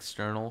find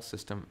external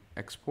system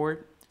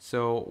export.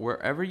 So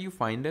wherever you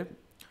find it,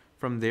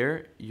 from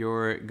there,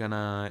 you're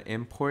gonna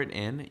import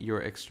in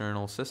your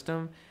external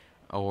system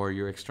or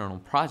your external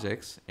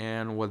projects.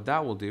 And what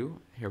that will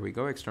do, here we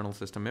go, external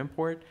system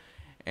import.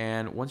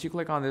 And once you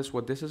click on this,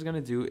 what this is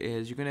gonna do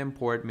is you can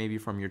import maybe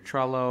from your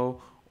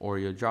Trello or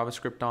your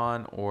JavaScript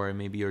on, or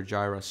maybe your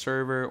Jira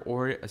server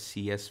or a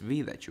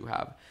CSV that you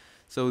have.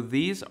 So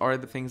these are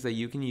the things that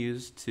you can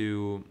use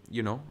to,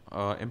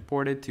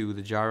 import it to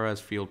the Jira's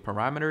field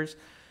parameters.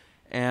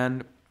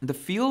 And the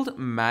field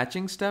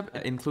matching step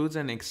includes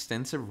an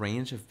extensive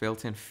range of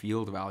built-in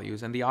field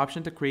values, and the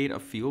option to create a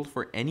field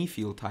for any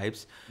field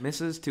types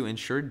misses to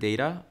ensure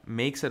data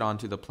makes it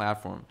onto the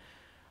platform.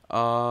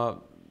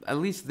 At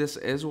least this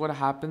is what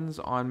happens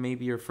on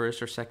maybe your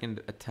first or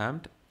second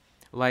attempt.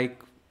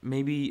 Like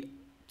maybe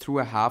through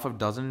a half a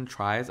dozen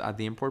tries at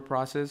the import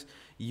process,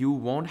 you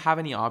won't have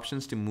any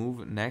options to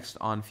move next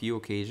on few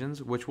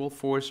occasions, which will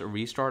force a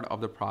restart of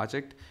the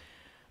project.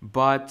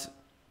 But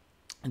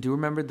do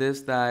remember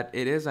this, that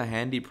it is a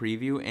handy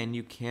preview and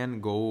you can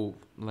go,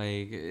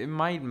 like, it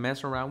might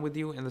mess around with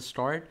you in the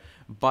start,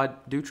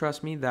 but do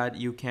trust me that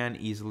you can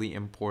easily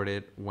import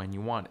it when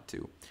you want it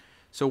to.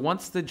 So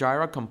once the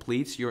Jira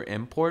completes your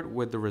import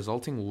with the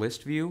resulting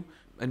list view,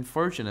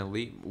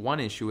 unfortunately, one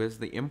issue is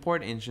the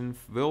import engine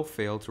will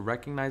fail to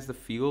recognize the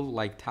field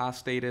like task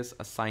status,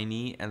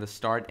 assignee, and the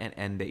start and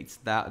end dates.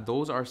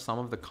 Those are some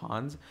of the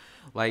cons.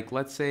 Like,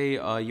 let's say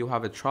you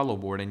have a Trello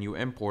board and you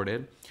import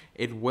it,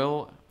 it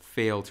will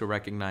fail to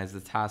recognize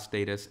the task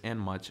status and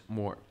much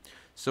more.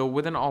 So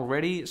with an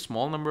already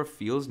small number of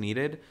fields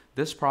needed,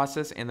 this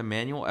process and the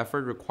manual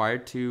effort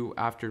required to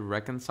after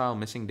reconcile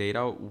missing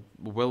data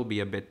will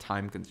be a bit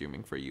time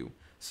consuming for you.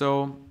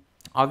 So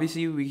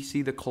obviously we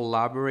see the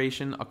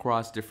collaboration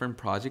across different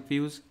project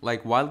views.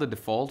 Like while the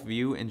default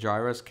view in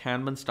Jira's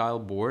Kanban style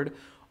board,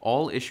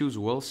 all issues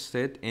will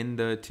sit in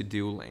the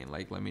to-do lane.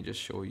 Like let me just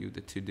show you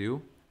the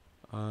to-do.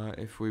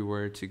 If we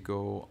were to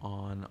go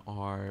on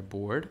our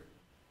board,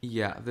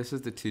 yeah, this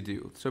is the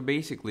to-do. So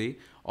basically,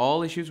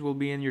 all issues will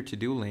be in your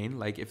to-do lane,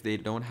 like if they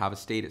don't have a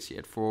status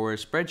yet. For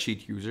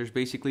spreadsheet users,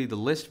 basically the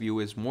list view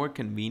is more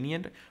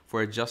convenient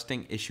for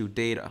adjusting issue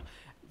data.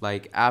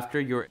 Like after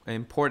your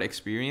import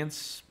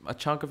experience, a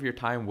chunk of your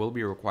time will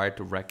be required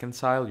to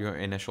reconcile your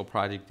initial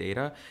project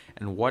data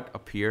and what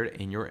appeared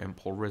in your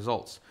import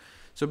results.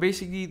 So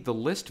basically, the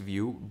list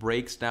view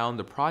breaks down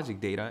the project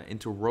data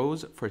into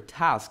rows for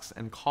tasks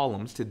and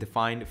columns to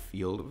define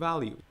field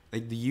value.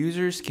 Like the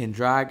users can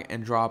drag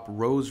and drop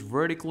rows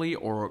vertically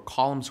or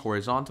columns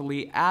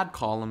horizontally, add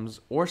columns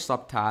or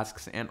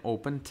subtasks, and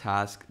open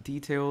task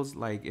details.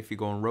 Like if you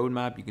go on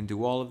roadmap, you can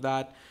do all of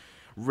that.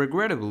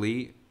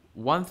 Regrettably,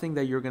 one thing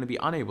that you're going to be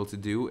unable to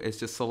do is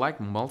to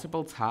select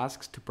multiple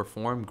tasks to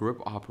perform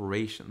group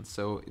operations.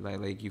 So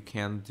like you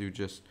can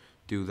just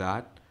do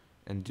that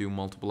and do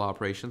multiple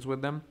operations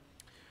with them.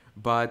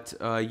 But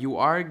you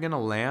are going to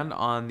land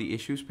on the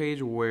issues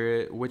page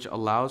which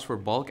allows for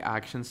bulk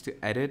actions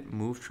to edit,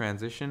 move,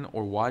 transition,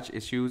 or watch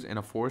issues in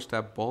a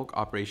 4-step bulk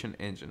operation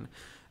engine.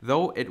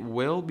 Though it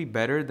will be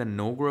better than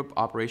no group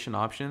operation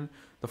option,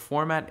 the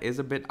format is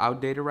a bit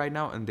outdated right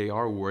now and they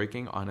are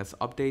working on its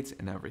updates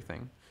and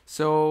everything.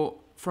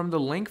 So from the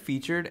link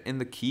featured in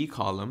the key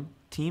column,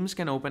 teams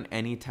can open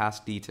any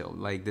task detail,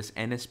 like this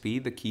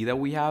NSP, the key that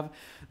we have.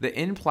 The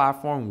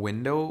in-platform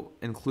window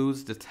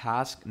includes the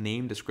task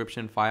name,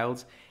 description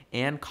files,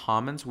 and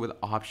comments with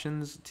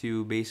options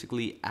to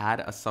basically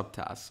add a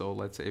subtask. So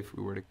let's say if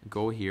we were to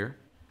go here.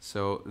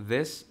 So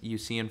this you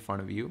see in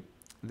front of you.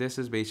 This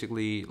is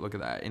basically, look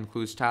at that,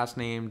 includes task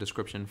name,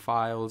 description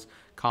files,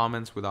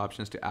 comments with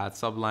options to add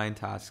subline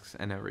tasks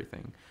and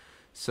everything.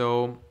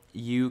 So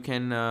you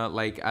can,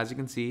 like as you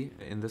can see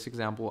in this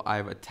example,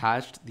 I've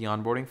attached the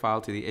onboarding file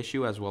to the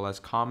issue as well as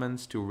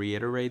comments to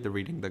reiterate the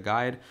reading the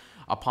guide.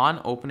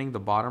 Upon opening the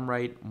bottom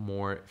right,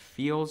 more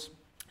fields,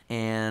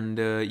 and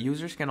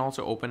users can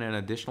also open an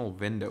additional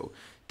window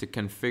to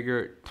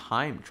configure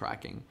time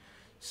tracking.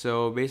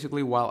 So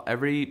basically, while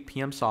every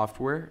PM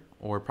software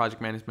or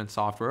project management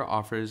software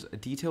offers a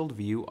detailed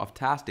view of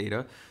task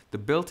data, the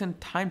built-in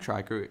time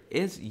tracker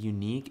is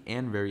unique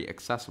and very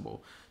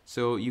accessible.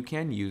 So you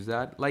can use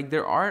that. Like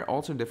there are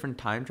also different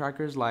time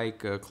trackers like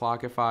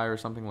Clockify or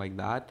something like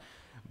that,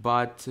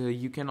 but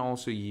you can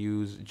also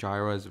use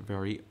Jira's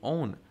very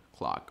own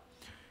clock.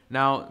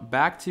 Now,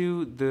 back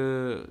to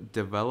the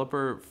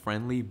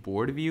developer-friendly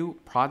board view,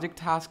 project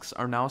tasks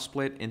are now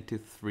split into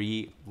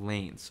 3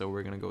 lanes. So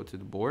we're going to go to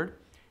the board.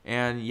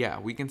 And yeah,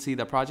 we can see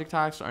that project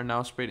tasks are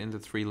now split into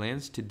 3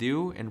 lanes: to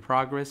do, in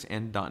progress,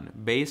 and done,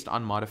 based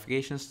on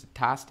modifications to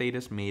task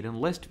status made in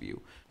list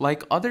view.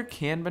 Like other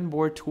Kanban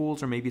board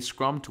tools or maybe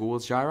Scrum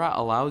tools, Jira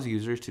allows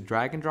users to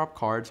drag and drop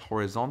cards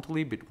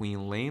horizontally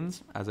between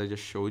lanes, as I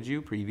just showed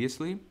you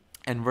previously,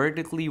 and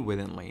vertically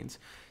within lanes.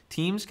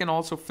 Teams can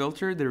also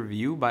filter their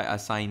view by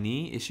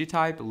assignee, issue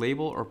type,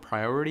 label, or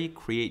priority,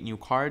 create new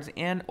cards,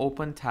 and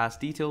open task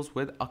details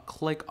with a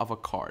click of a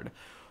card.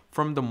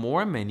 From the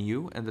More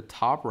menu in the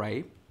top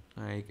right,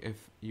 like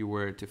if you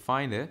were to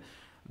find it,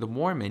 the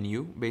More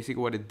menu,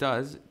 basically what it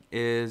does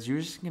is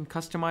users can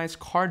customize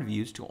card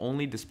views to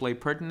only display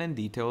pertinent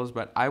details,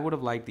 but I would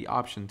have liked the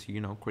option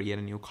to, create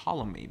a new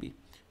column maybe.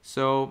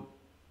 So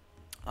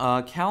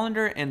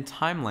calendar and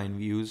timeline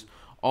views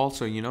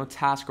also,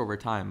 task over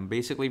time,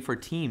 basically for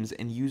teams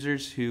and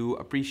users who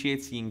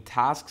appreciate seeing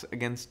tasks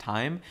against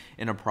time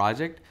in a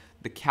project,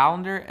 the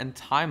calendar and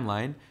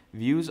timeline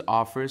views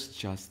offers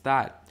just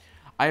that.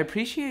 I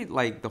appreciate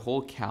like the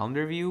whole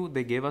calendar view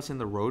they gave us in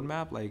the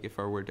roadmap. Like if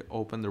I were to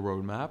open the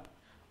roadmap,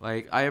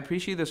 like I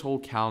appreciate this whole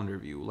calendar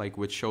view, like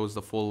which shows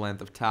the full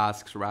length of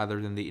tasks rather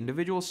than the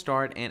individual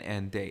start and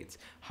end dates.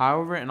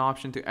 However, an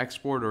option to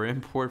export or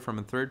import from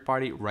a third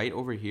party right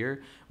over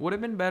here would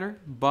have been better,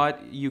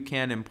 but you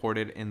can import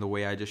it in the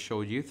way I just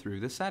showed you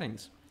through the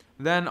settings.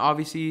 Then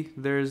obviously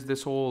there's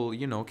this whole,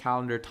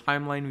 calendar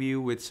timeline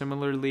view, which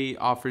similarly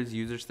offers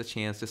users the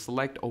chance to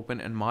select, open,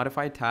 and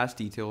modify task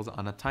details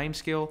on a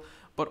timescale,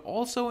 but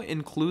also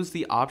includes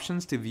the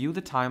options to view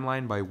the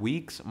timeline by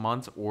weeks,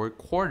 months, or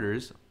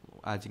quarters,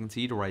 as you can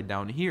see to write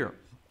down here.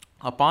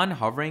 Upon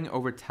hovering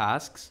over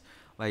tasks,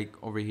 like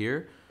over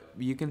here,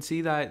 you can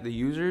see that the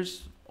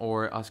users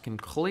or us can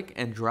click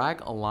and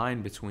drag a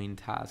line between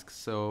tasks.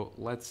 So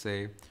let's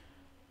say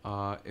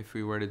if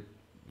we were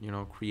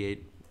to,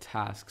 create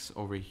tasks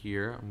over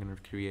here, I'm going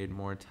to create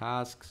more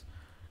tasks,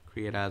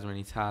 create as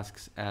many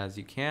tasks as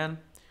you can.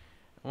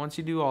 Once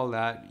you do all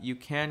that, you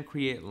can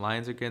create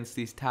lines against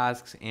these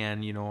tasks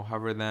and,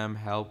 hover them,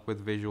 help with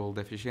visual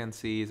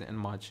deficiencies, and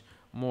much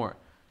more.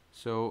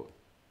 So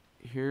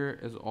here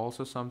is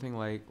also something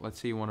like, let's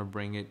say you want to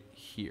bring it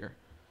here.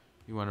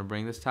 You want to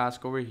bring this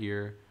task over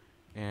here,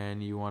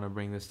 and you want to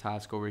bring this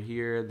task over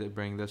here, then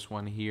bring this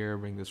one here,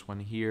 bring this one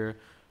here,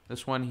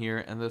 this one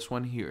here, and this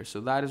one here.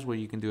 So that is what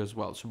you can do as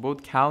well. So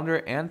both calendar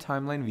and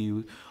timeline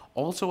view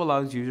also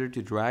allows user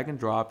to drag and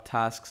drop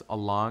tasks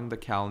along the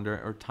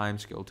calendar or time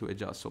scale to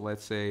adjust. So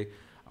let's say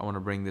I want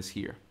to bring this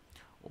here,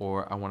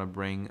 or I want to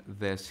bring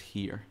this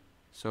here.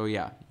 So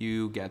yeah,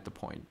 you get the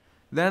point.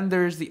 Then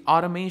there's the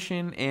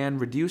automation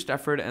and reduced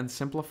effort and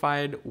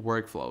simplified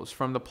workflows.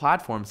 From the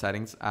platform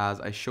settings,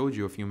 as I showed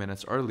you a few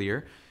minutes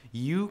earlier,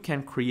 you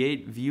can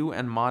create, view,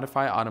 and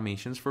modify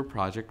automations for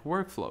project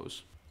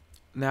workflows.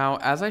 Now,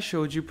 as I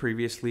showed you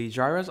previously,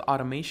 Jira's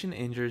automation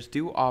engines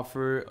do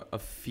offer a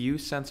few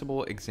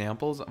sensible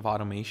examples of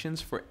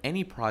automations for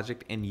any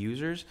project and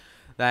users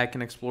that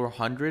can explore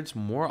hundreds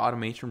more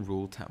automation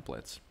rule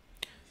templates.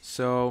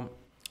 So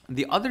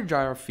the other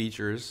Jira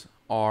features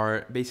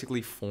are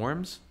basically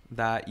forms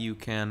that you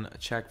can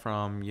check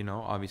from,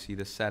 obviously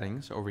the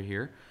settings over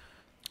here.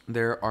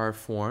 There are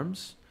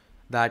forms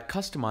that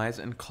customize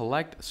and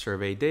collect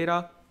survey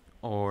data,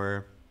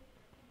 or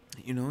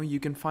you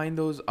can find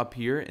those up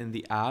here in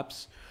the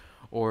apps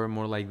or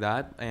more like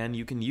that, and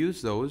you can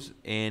use those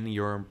in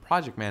your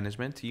project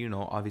management to,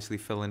 obviously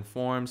fill in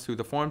forms. Through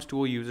the forms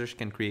tool, users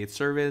can create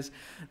surveys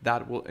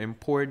that will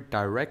import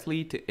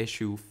directly to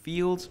issue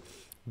fields.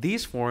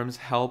 These forms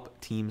help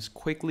teams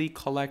quickly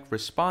collect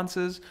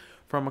responses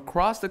from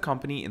across the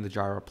company in the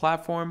Jira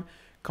platform,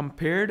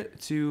 compared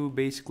to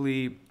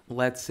basically,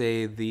 let's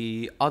say,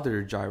 the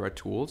other Jira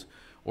tools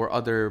or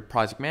other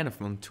project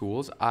management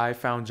tools. I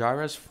found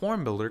Jira's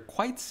form builder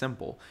quite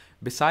simple.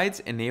 Besides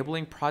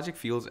enabling project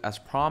fields as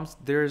prompts,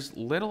 there's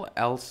little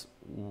else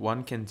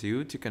one can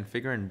do to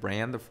configure and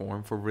brand the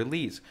form for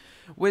release,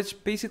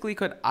 which basically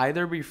could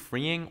either be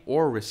freeing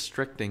or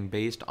restricting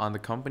based on the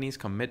company's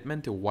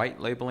commitment to white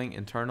labeling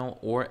internal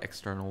or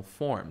external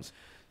forms.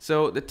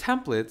 So the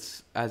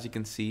templates, as you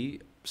can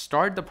see,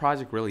 start the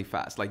project really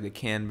fast, like the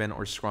Kanban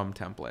or Scrum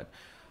template.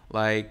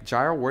 Like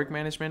Jira Work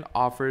Management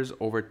offers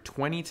over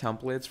 20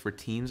 templates for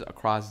teams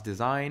across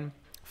design,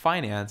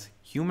 finance,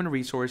 human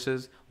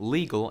resources,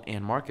 legal,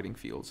 and marketing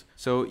fields.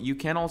 So you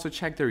can also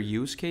check their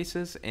use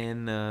cases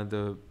in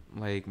the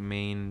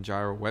main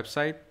Jira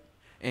website.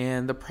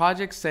 And the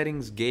project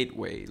settings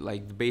gateway,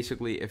 like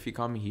basically if you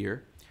come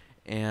here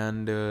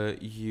and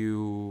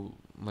you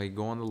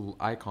go on the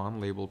icon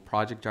labeled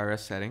Project Jira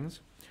Settings,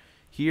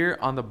 here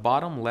on the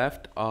bottom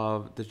left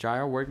of the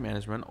Jira Work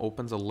Management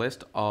opens a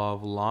list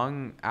of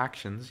long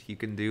actions you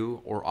can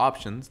do or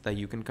options that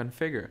you can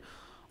configure.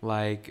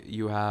 Like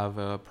you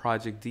have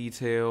project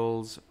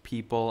details,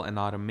 people, and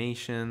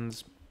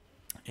automations,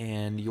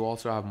 and you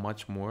also have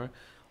much more.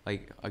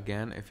 Like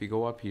again, if you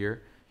go up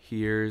here,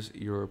 here's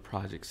your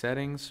project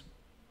settings,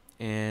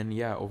 And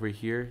yeah, over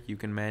here, you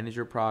can manage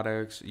your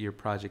products, your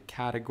project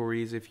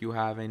categories if you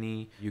have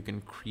any. You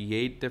can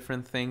create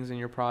different things in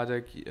your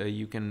project.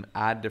 You can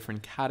add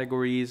different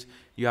categories.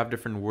 You have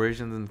different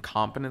versions and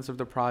components of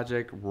the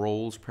project,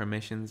 roles,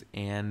 permissions,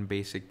 and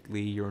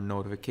basically your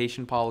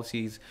notification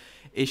policies,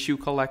 issue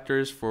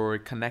collectors for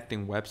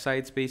connecting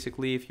websites,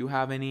 basically, if you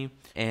have any,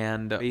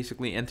 and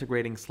basically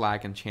integrating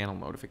Slack and channel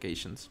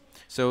notifications.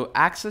 So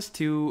access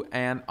to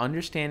and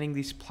understanding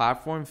these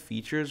platform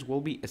features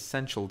will be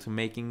essential to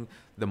making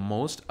the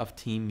most of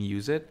team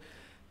use it.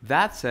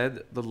 That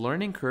said, the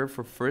learning curve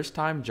for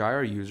first-time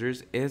Jira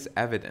users is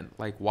evident.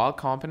 Like, while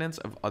competence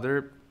of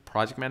other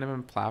project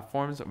management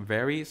platforms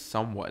vary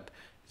somewhat,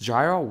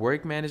 Jira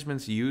Work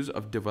Management's use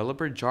of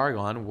developer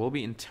jargon will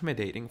be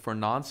intimidating for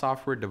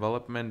non-software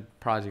development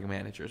project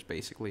managers,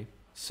 basically.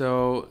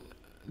 So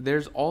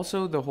there's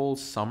also the whole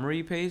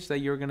summary page that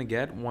you're going to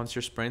get once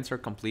your sprints are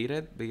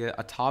completed.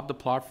 Atop the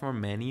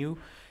platform menu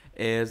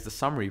is the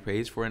summary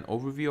page for an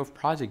overview of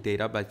project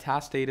data by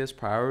task status,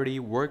 priority,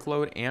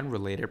 workload, and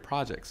related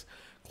projects.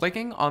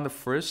 Clicking on the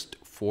first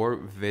 4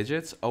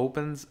 widgets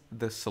opens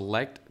the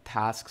select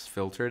tasks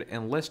filtered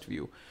in list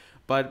view,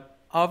 but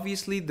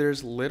obviously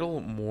there's little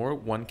more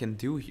one can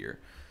do here.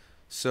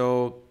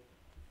 So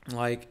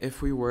like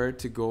if we were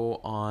to go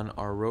on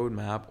our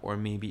roadmap or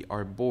maybe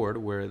our board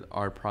with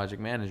our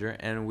project manager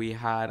and we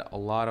had a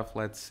lot of,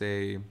 let's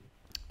say,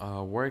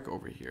 work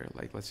over here,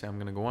 like let's say I'm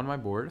going to go on my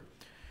board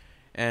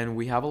and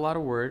we have a lot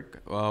of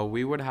work,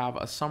 we would have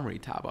a summary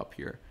tab up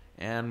here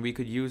and we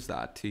could use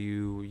that to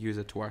use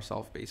it to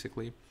ourselves,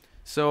 basically.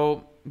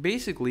 So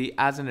basically,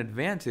 as an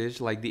advantage,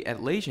 like the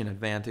Atlassian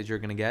advantage you're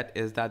going to get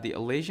is that the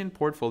Atlassian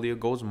portfolio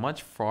goes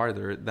much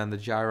farther than the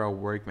Jira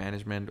Work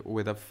Management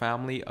with a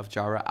family of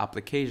Jira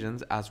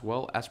applications as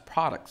well as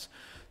products.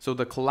 So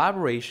the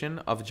collaboration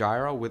of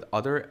Jira with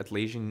other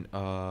Atlassian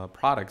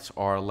products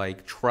are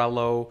like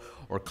Trello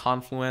or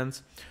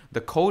Confluence.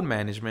 The code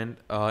management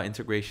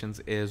integrations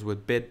is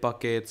with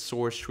Bitbucket,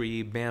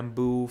 SourceTree,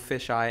 Bamboo,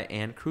 Fisheye,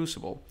 and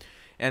Crucible.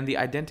 And the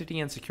identity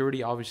and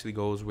security obviously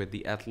goes with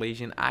the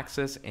Atlassian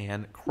Access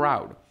and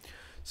Crowd.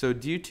 So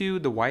due to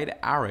the wide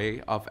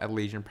array of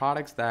Atlassian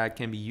products that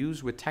can be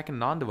used with tech and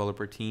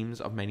non-developer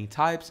teams of many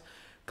types,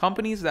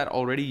 companies that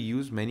already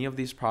use many of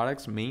these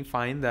products may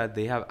find that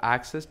they have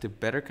access to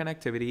better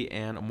connectivity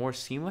and a more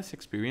seamless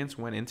experience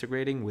when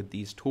integrating with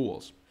these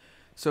tools.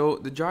 So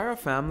the Jira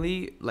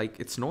family, like,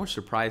 it's no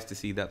surprise to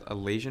see that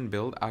Atlassian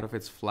built out of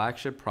its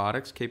flagship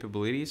products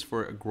capabilities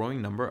for a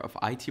growing number of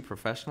IT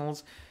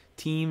professionals,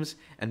 teams,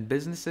 and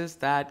businesses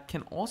that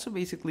can also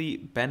basically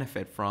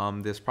benefit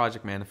from this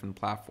project management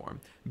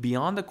platform.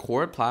 Beyond the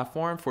core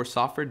platform for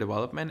software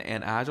development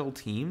and agile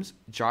teams,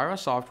 Jira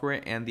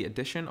software and the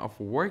addition of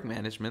work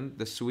management,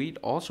 the suite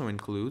also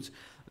includes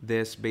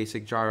this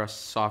basic Jira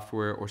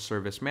software or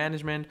service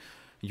management,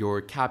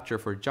 your capture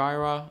for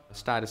Jira,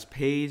 status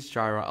page,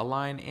 Jira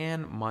Align,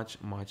 and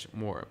much, much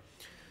more.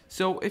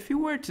 So if you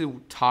were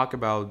to talk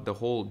about the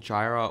whole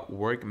Jira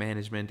work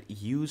management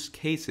use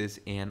cases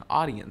and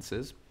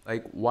audiences,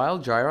 like while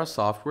Jira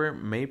software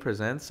may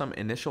present some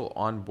initial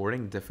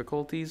onboarding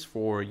difficulties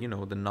for,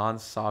 the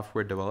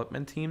non-software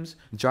development teams,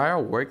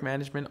 Jira work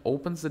management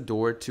opens the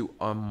door to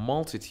a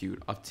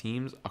multitude of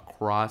teams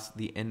across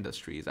the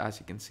industries, as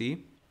you can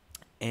see.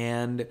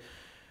 And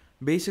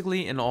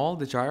basically, in all,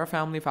 the Jira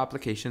family of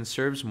applications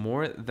serves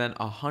more than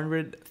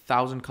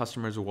 100,000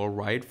 customers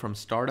worldwide, from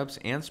startups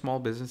and small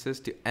businesses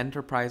to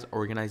enterprise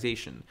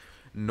organizations.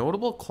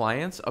 Notable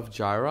clients of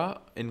Jira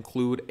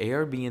include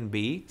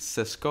Airbnb,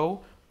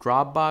 Cisco,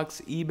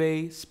 Dropbox,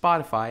 eBay,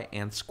 Spotify,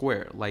 and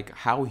Square. Like,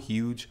 how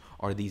huge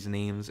are these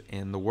names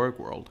in the work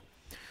world?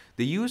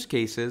 The use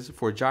cases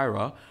for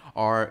Jira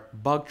are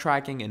bug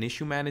tracking and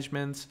issue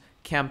managements,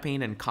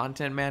 campaign and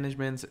content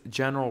managements,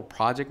 general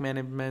project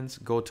managements,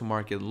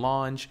 go-to-market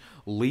launch,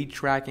 lead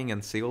tracking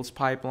and sales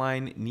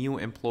pipeline, new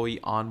employee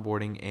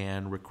onboarding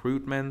and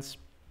recruitments,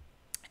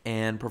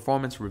 and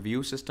performance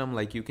review system,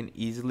 like you can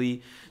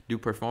easily do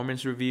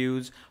performance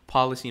reviews,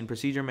 policy and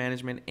procedure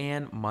management,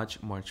 and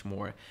much, much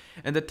more.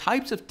 And the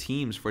types of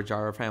teams for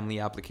Jira family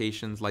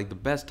applications, like the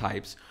best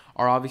types,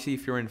 are obviously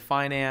if you're in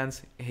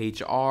finance,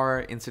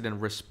 HR,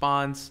 incident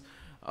response,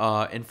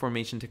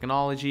 information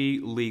technology,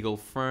 legal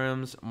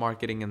firms,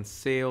 marketing and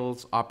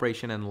sales,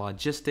 operation and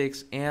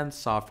logistics, and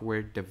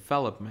software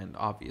development,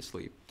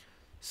 obviously.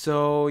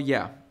 So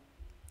yeah,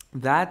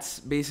 that's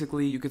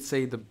basically, you could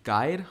say, the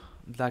guide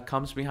that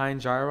comes behind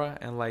Jira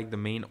and like the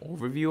main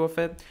overview of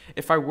it.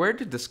 If I were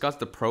to discuss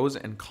the pros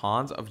and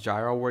cons of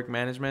Jira work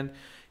management,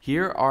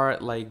 here are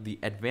like the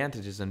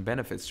advantages and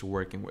benefits to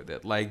working with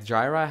it. Like,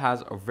 Jira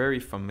has a very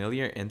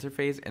familiar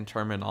interface and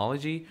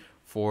terminology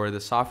for the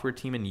software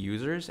team and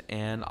users,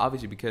 and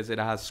obviously because it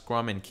has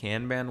Scrum and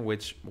Kanban,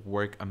 which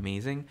work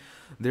amazing.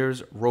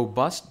 There's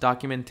robust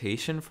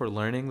documentation for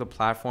learning the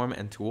platform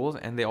and tools,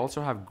 and they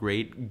also have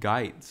great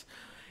guides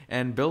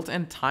and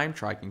built-in time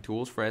tracking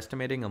tools for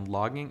estimating and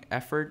logging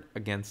effort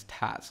against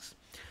tasks.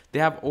 They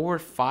have over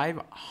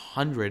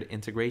 500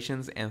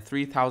 integrations and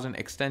 3,000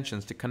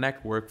 extensions to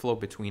connect workflow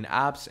between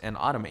apps and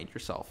automate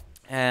yourself.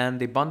 and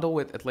they bundle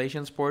with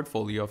Atlassian's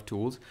portfolio of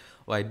tools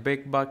like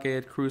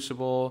Bitbucket,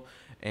 Crucible,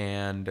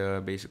 and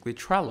basically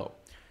Trello.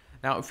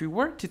 Now, if we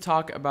were to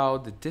talk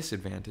about the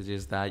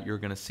disadvantages that you're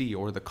going to see,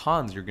 or the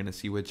cons you're going to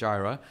see with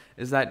Jira,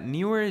 is that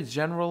newer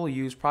general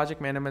use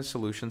project management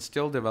solutions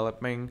still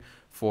developing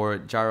for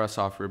Jira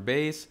software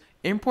base.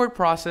 Import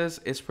process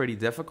is pretty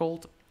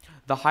difficult.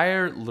 The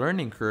higher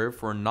learning curve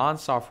for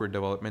non-software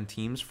development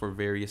teams for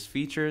various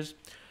features.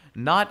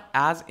 Not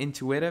as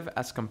intuitive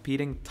as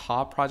competing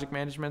top project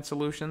management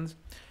solutions.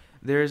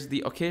 There's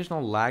the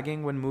occasional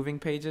lagging when moving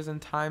pages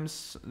and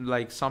times,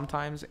 like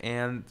sometimes,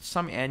 and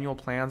some annual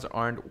plans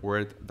aren't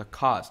worth the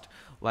cost.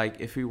 Like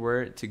if we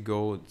were to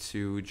go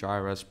to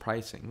Jira's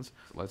pricings,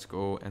 let's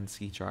go and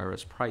see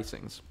Jira's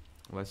pricings.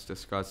 Let's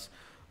discuss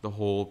the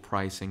whole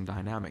pricing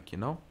dynamic, you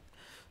know?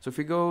 So if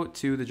we go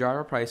to the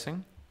Jira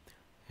pricing,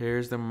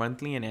 here's the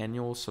monthly and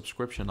annual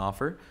subscription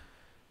offer.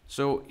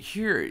 So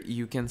here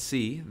you can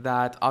see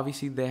that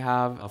obviously they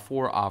have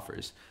 4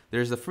 offers.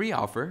 There's the free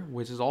offer,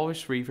 which is always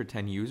free for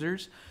 10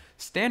 users.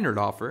 Standard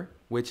offer,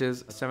 which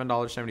is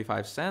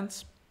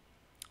 $7.75.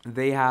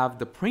 They have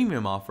the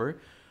premium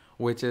offer,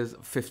 which is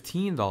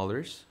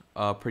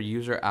 $15 per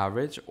user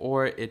average,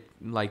 or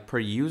per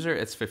user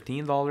it's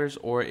 $15,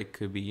 or it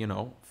could be,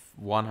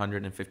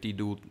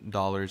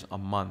 $150 a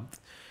month.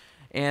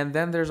 And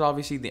then there's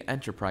obviously the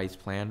enterprise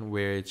plan,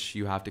 which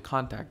you have to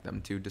contact them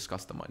to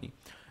discuss the money.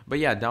 But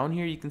yeah, down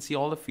here you can see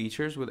all the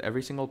features with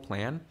every single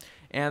plan,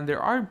 and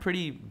there are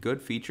pretty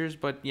good features,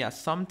 but yeah,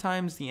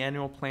 sometimes the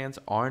annual plans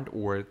aren't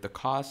worth the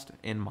cost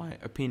in my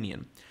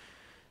opinion.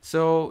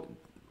 So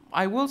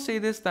I will say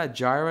this, that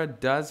Jira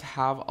does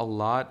have a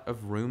lot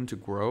of room to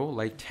grow,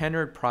 like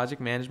tenured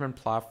project management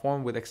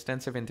platform with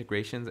extensive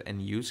integrations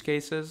and use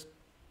cases.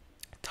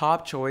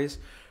 Top choice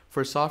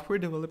for software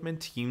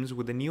development teams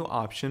with a new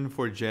option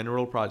for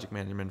general project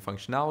management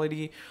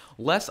functionality,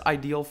 less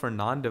ideal for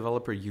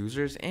non-developer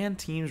users and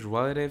teams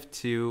relative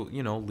to,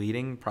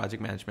 leading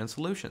project management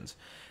solutions.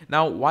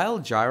 Now, while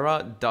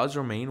Jira does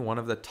remain one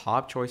of the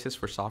top choices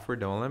for software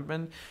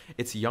development,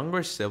 its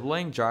younger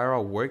sibling,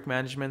 Jira Work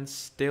Management,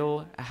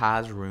 still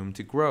has room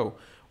to grow.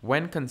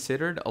 When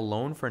considered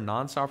alone for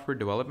non-software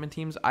development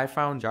teams, I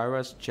found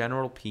Jira's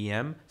general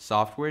PM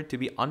software to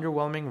be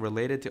underwhelming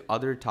related to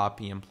other top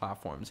PM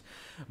platforms.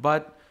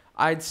 But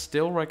I'd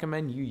still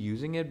recommend you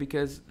using it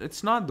because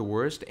it's not the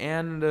worst,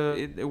 and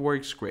it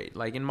works great.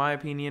 Like in my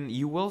opinion,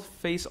 you will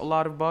face a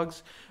lot of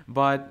bugs,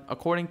 but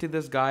according to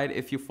this guide,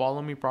 if you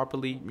follow me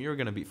properly, you're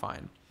gonna be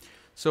fine.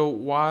 So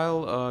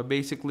while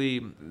basically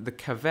the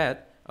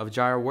caveat of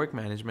Jira Work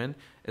Management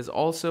is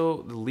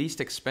also the least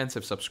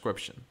expensive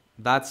subscription.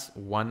 That's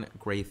one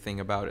great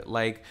thing about it.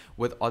 Like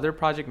with other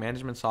project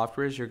management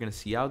softwares you're going to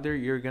see out there,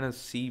 you're going to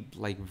see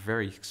like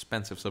very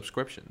expensive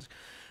subscriptions.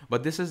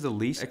 But this is the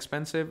least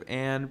expensive,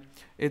 and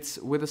it's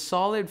with a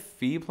solid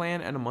fee plan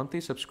and a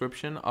monthly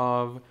subscription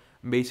of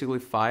basically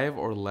 5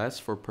 or less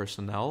for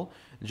personnel.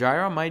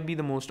 Jira might be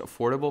the most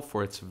affordable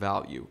for its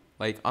value.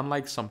 Like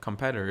unlike some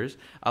competitors,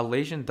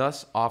 Atlassian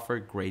does offer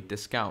great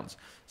discounts.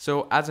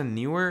 So as a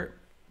newer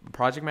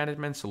project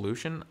management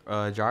solution,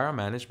 Jira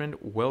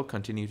Management will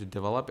continue to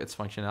develop its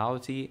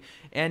functionality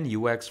and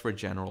UX for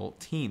general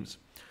teams.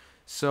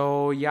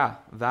 So yeah,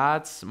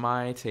 that's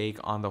my take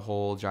on the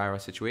whole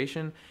Jira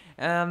situation.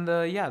 And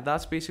yeah,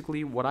 that's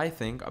basically what I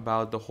think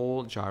about the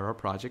whole Jira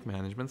project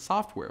management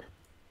software.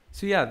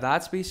 So yeah,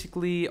 that's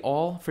basically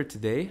all for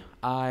today.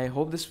 I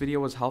hope this video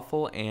was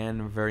helpful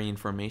and very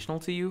informational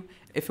to you.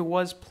 If it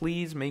was,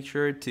 please make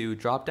sure to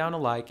drop down a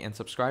like and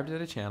subscribe to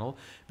the channel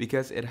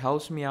because it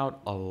helps me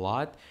out a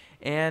lot.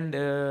 And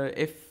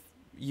if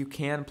you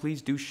can,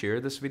 please do share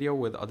this video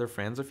with other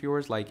friends of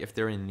yours, like if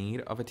they're in need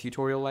of a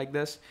tutorial like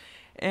this.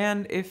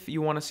 And if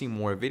you want to see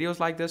more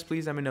videos like this,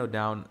 please let me know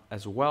down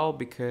as well,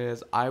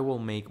 because I will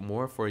make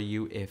more for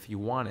you if you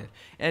want it.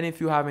 And if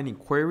you have any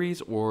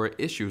queries or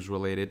issues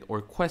related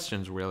or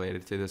questions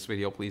related to this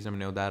video, please let me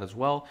know that as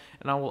well,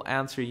 and I will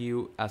answer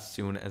you as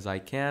soon as I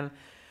can.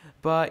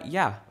 But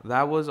yeah,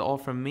 that was all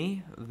from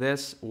me.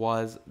 This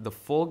was the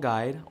full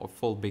guide, or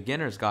full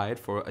beginner's guide,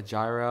 for a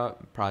Jira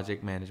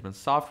project management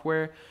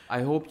software.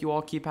 I hope you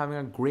all keep having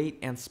a great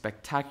and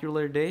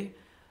spectacular day.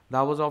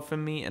 That was all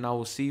from me, and I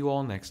will see you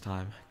all next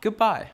time. Goodbye.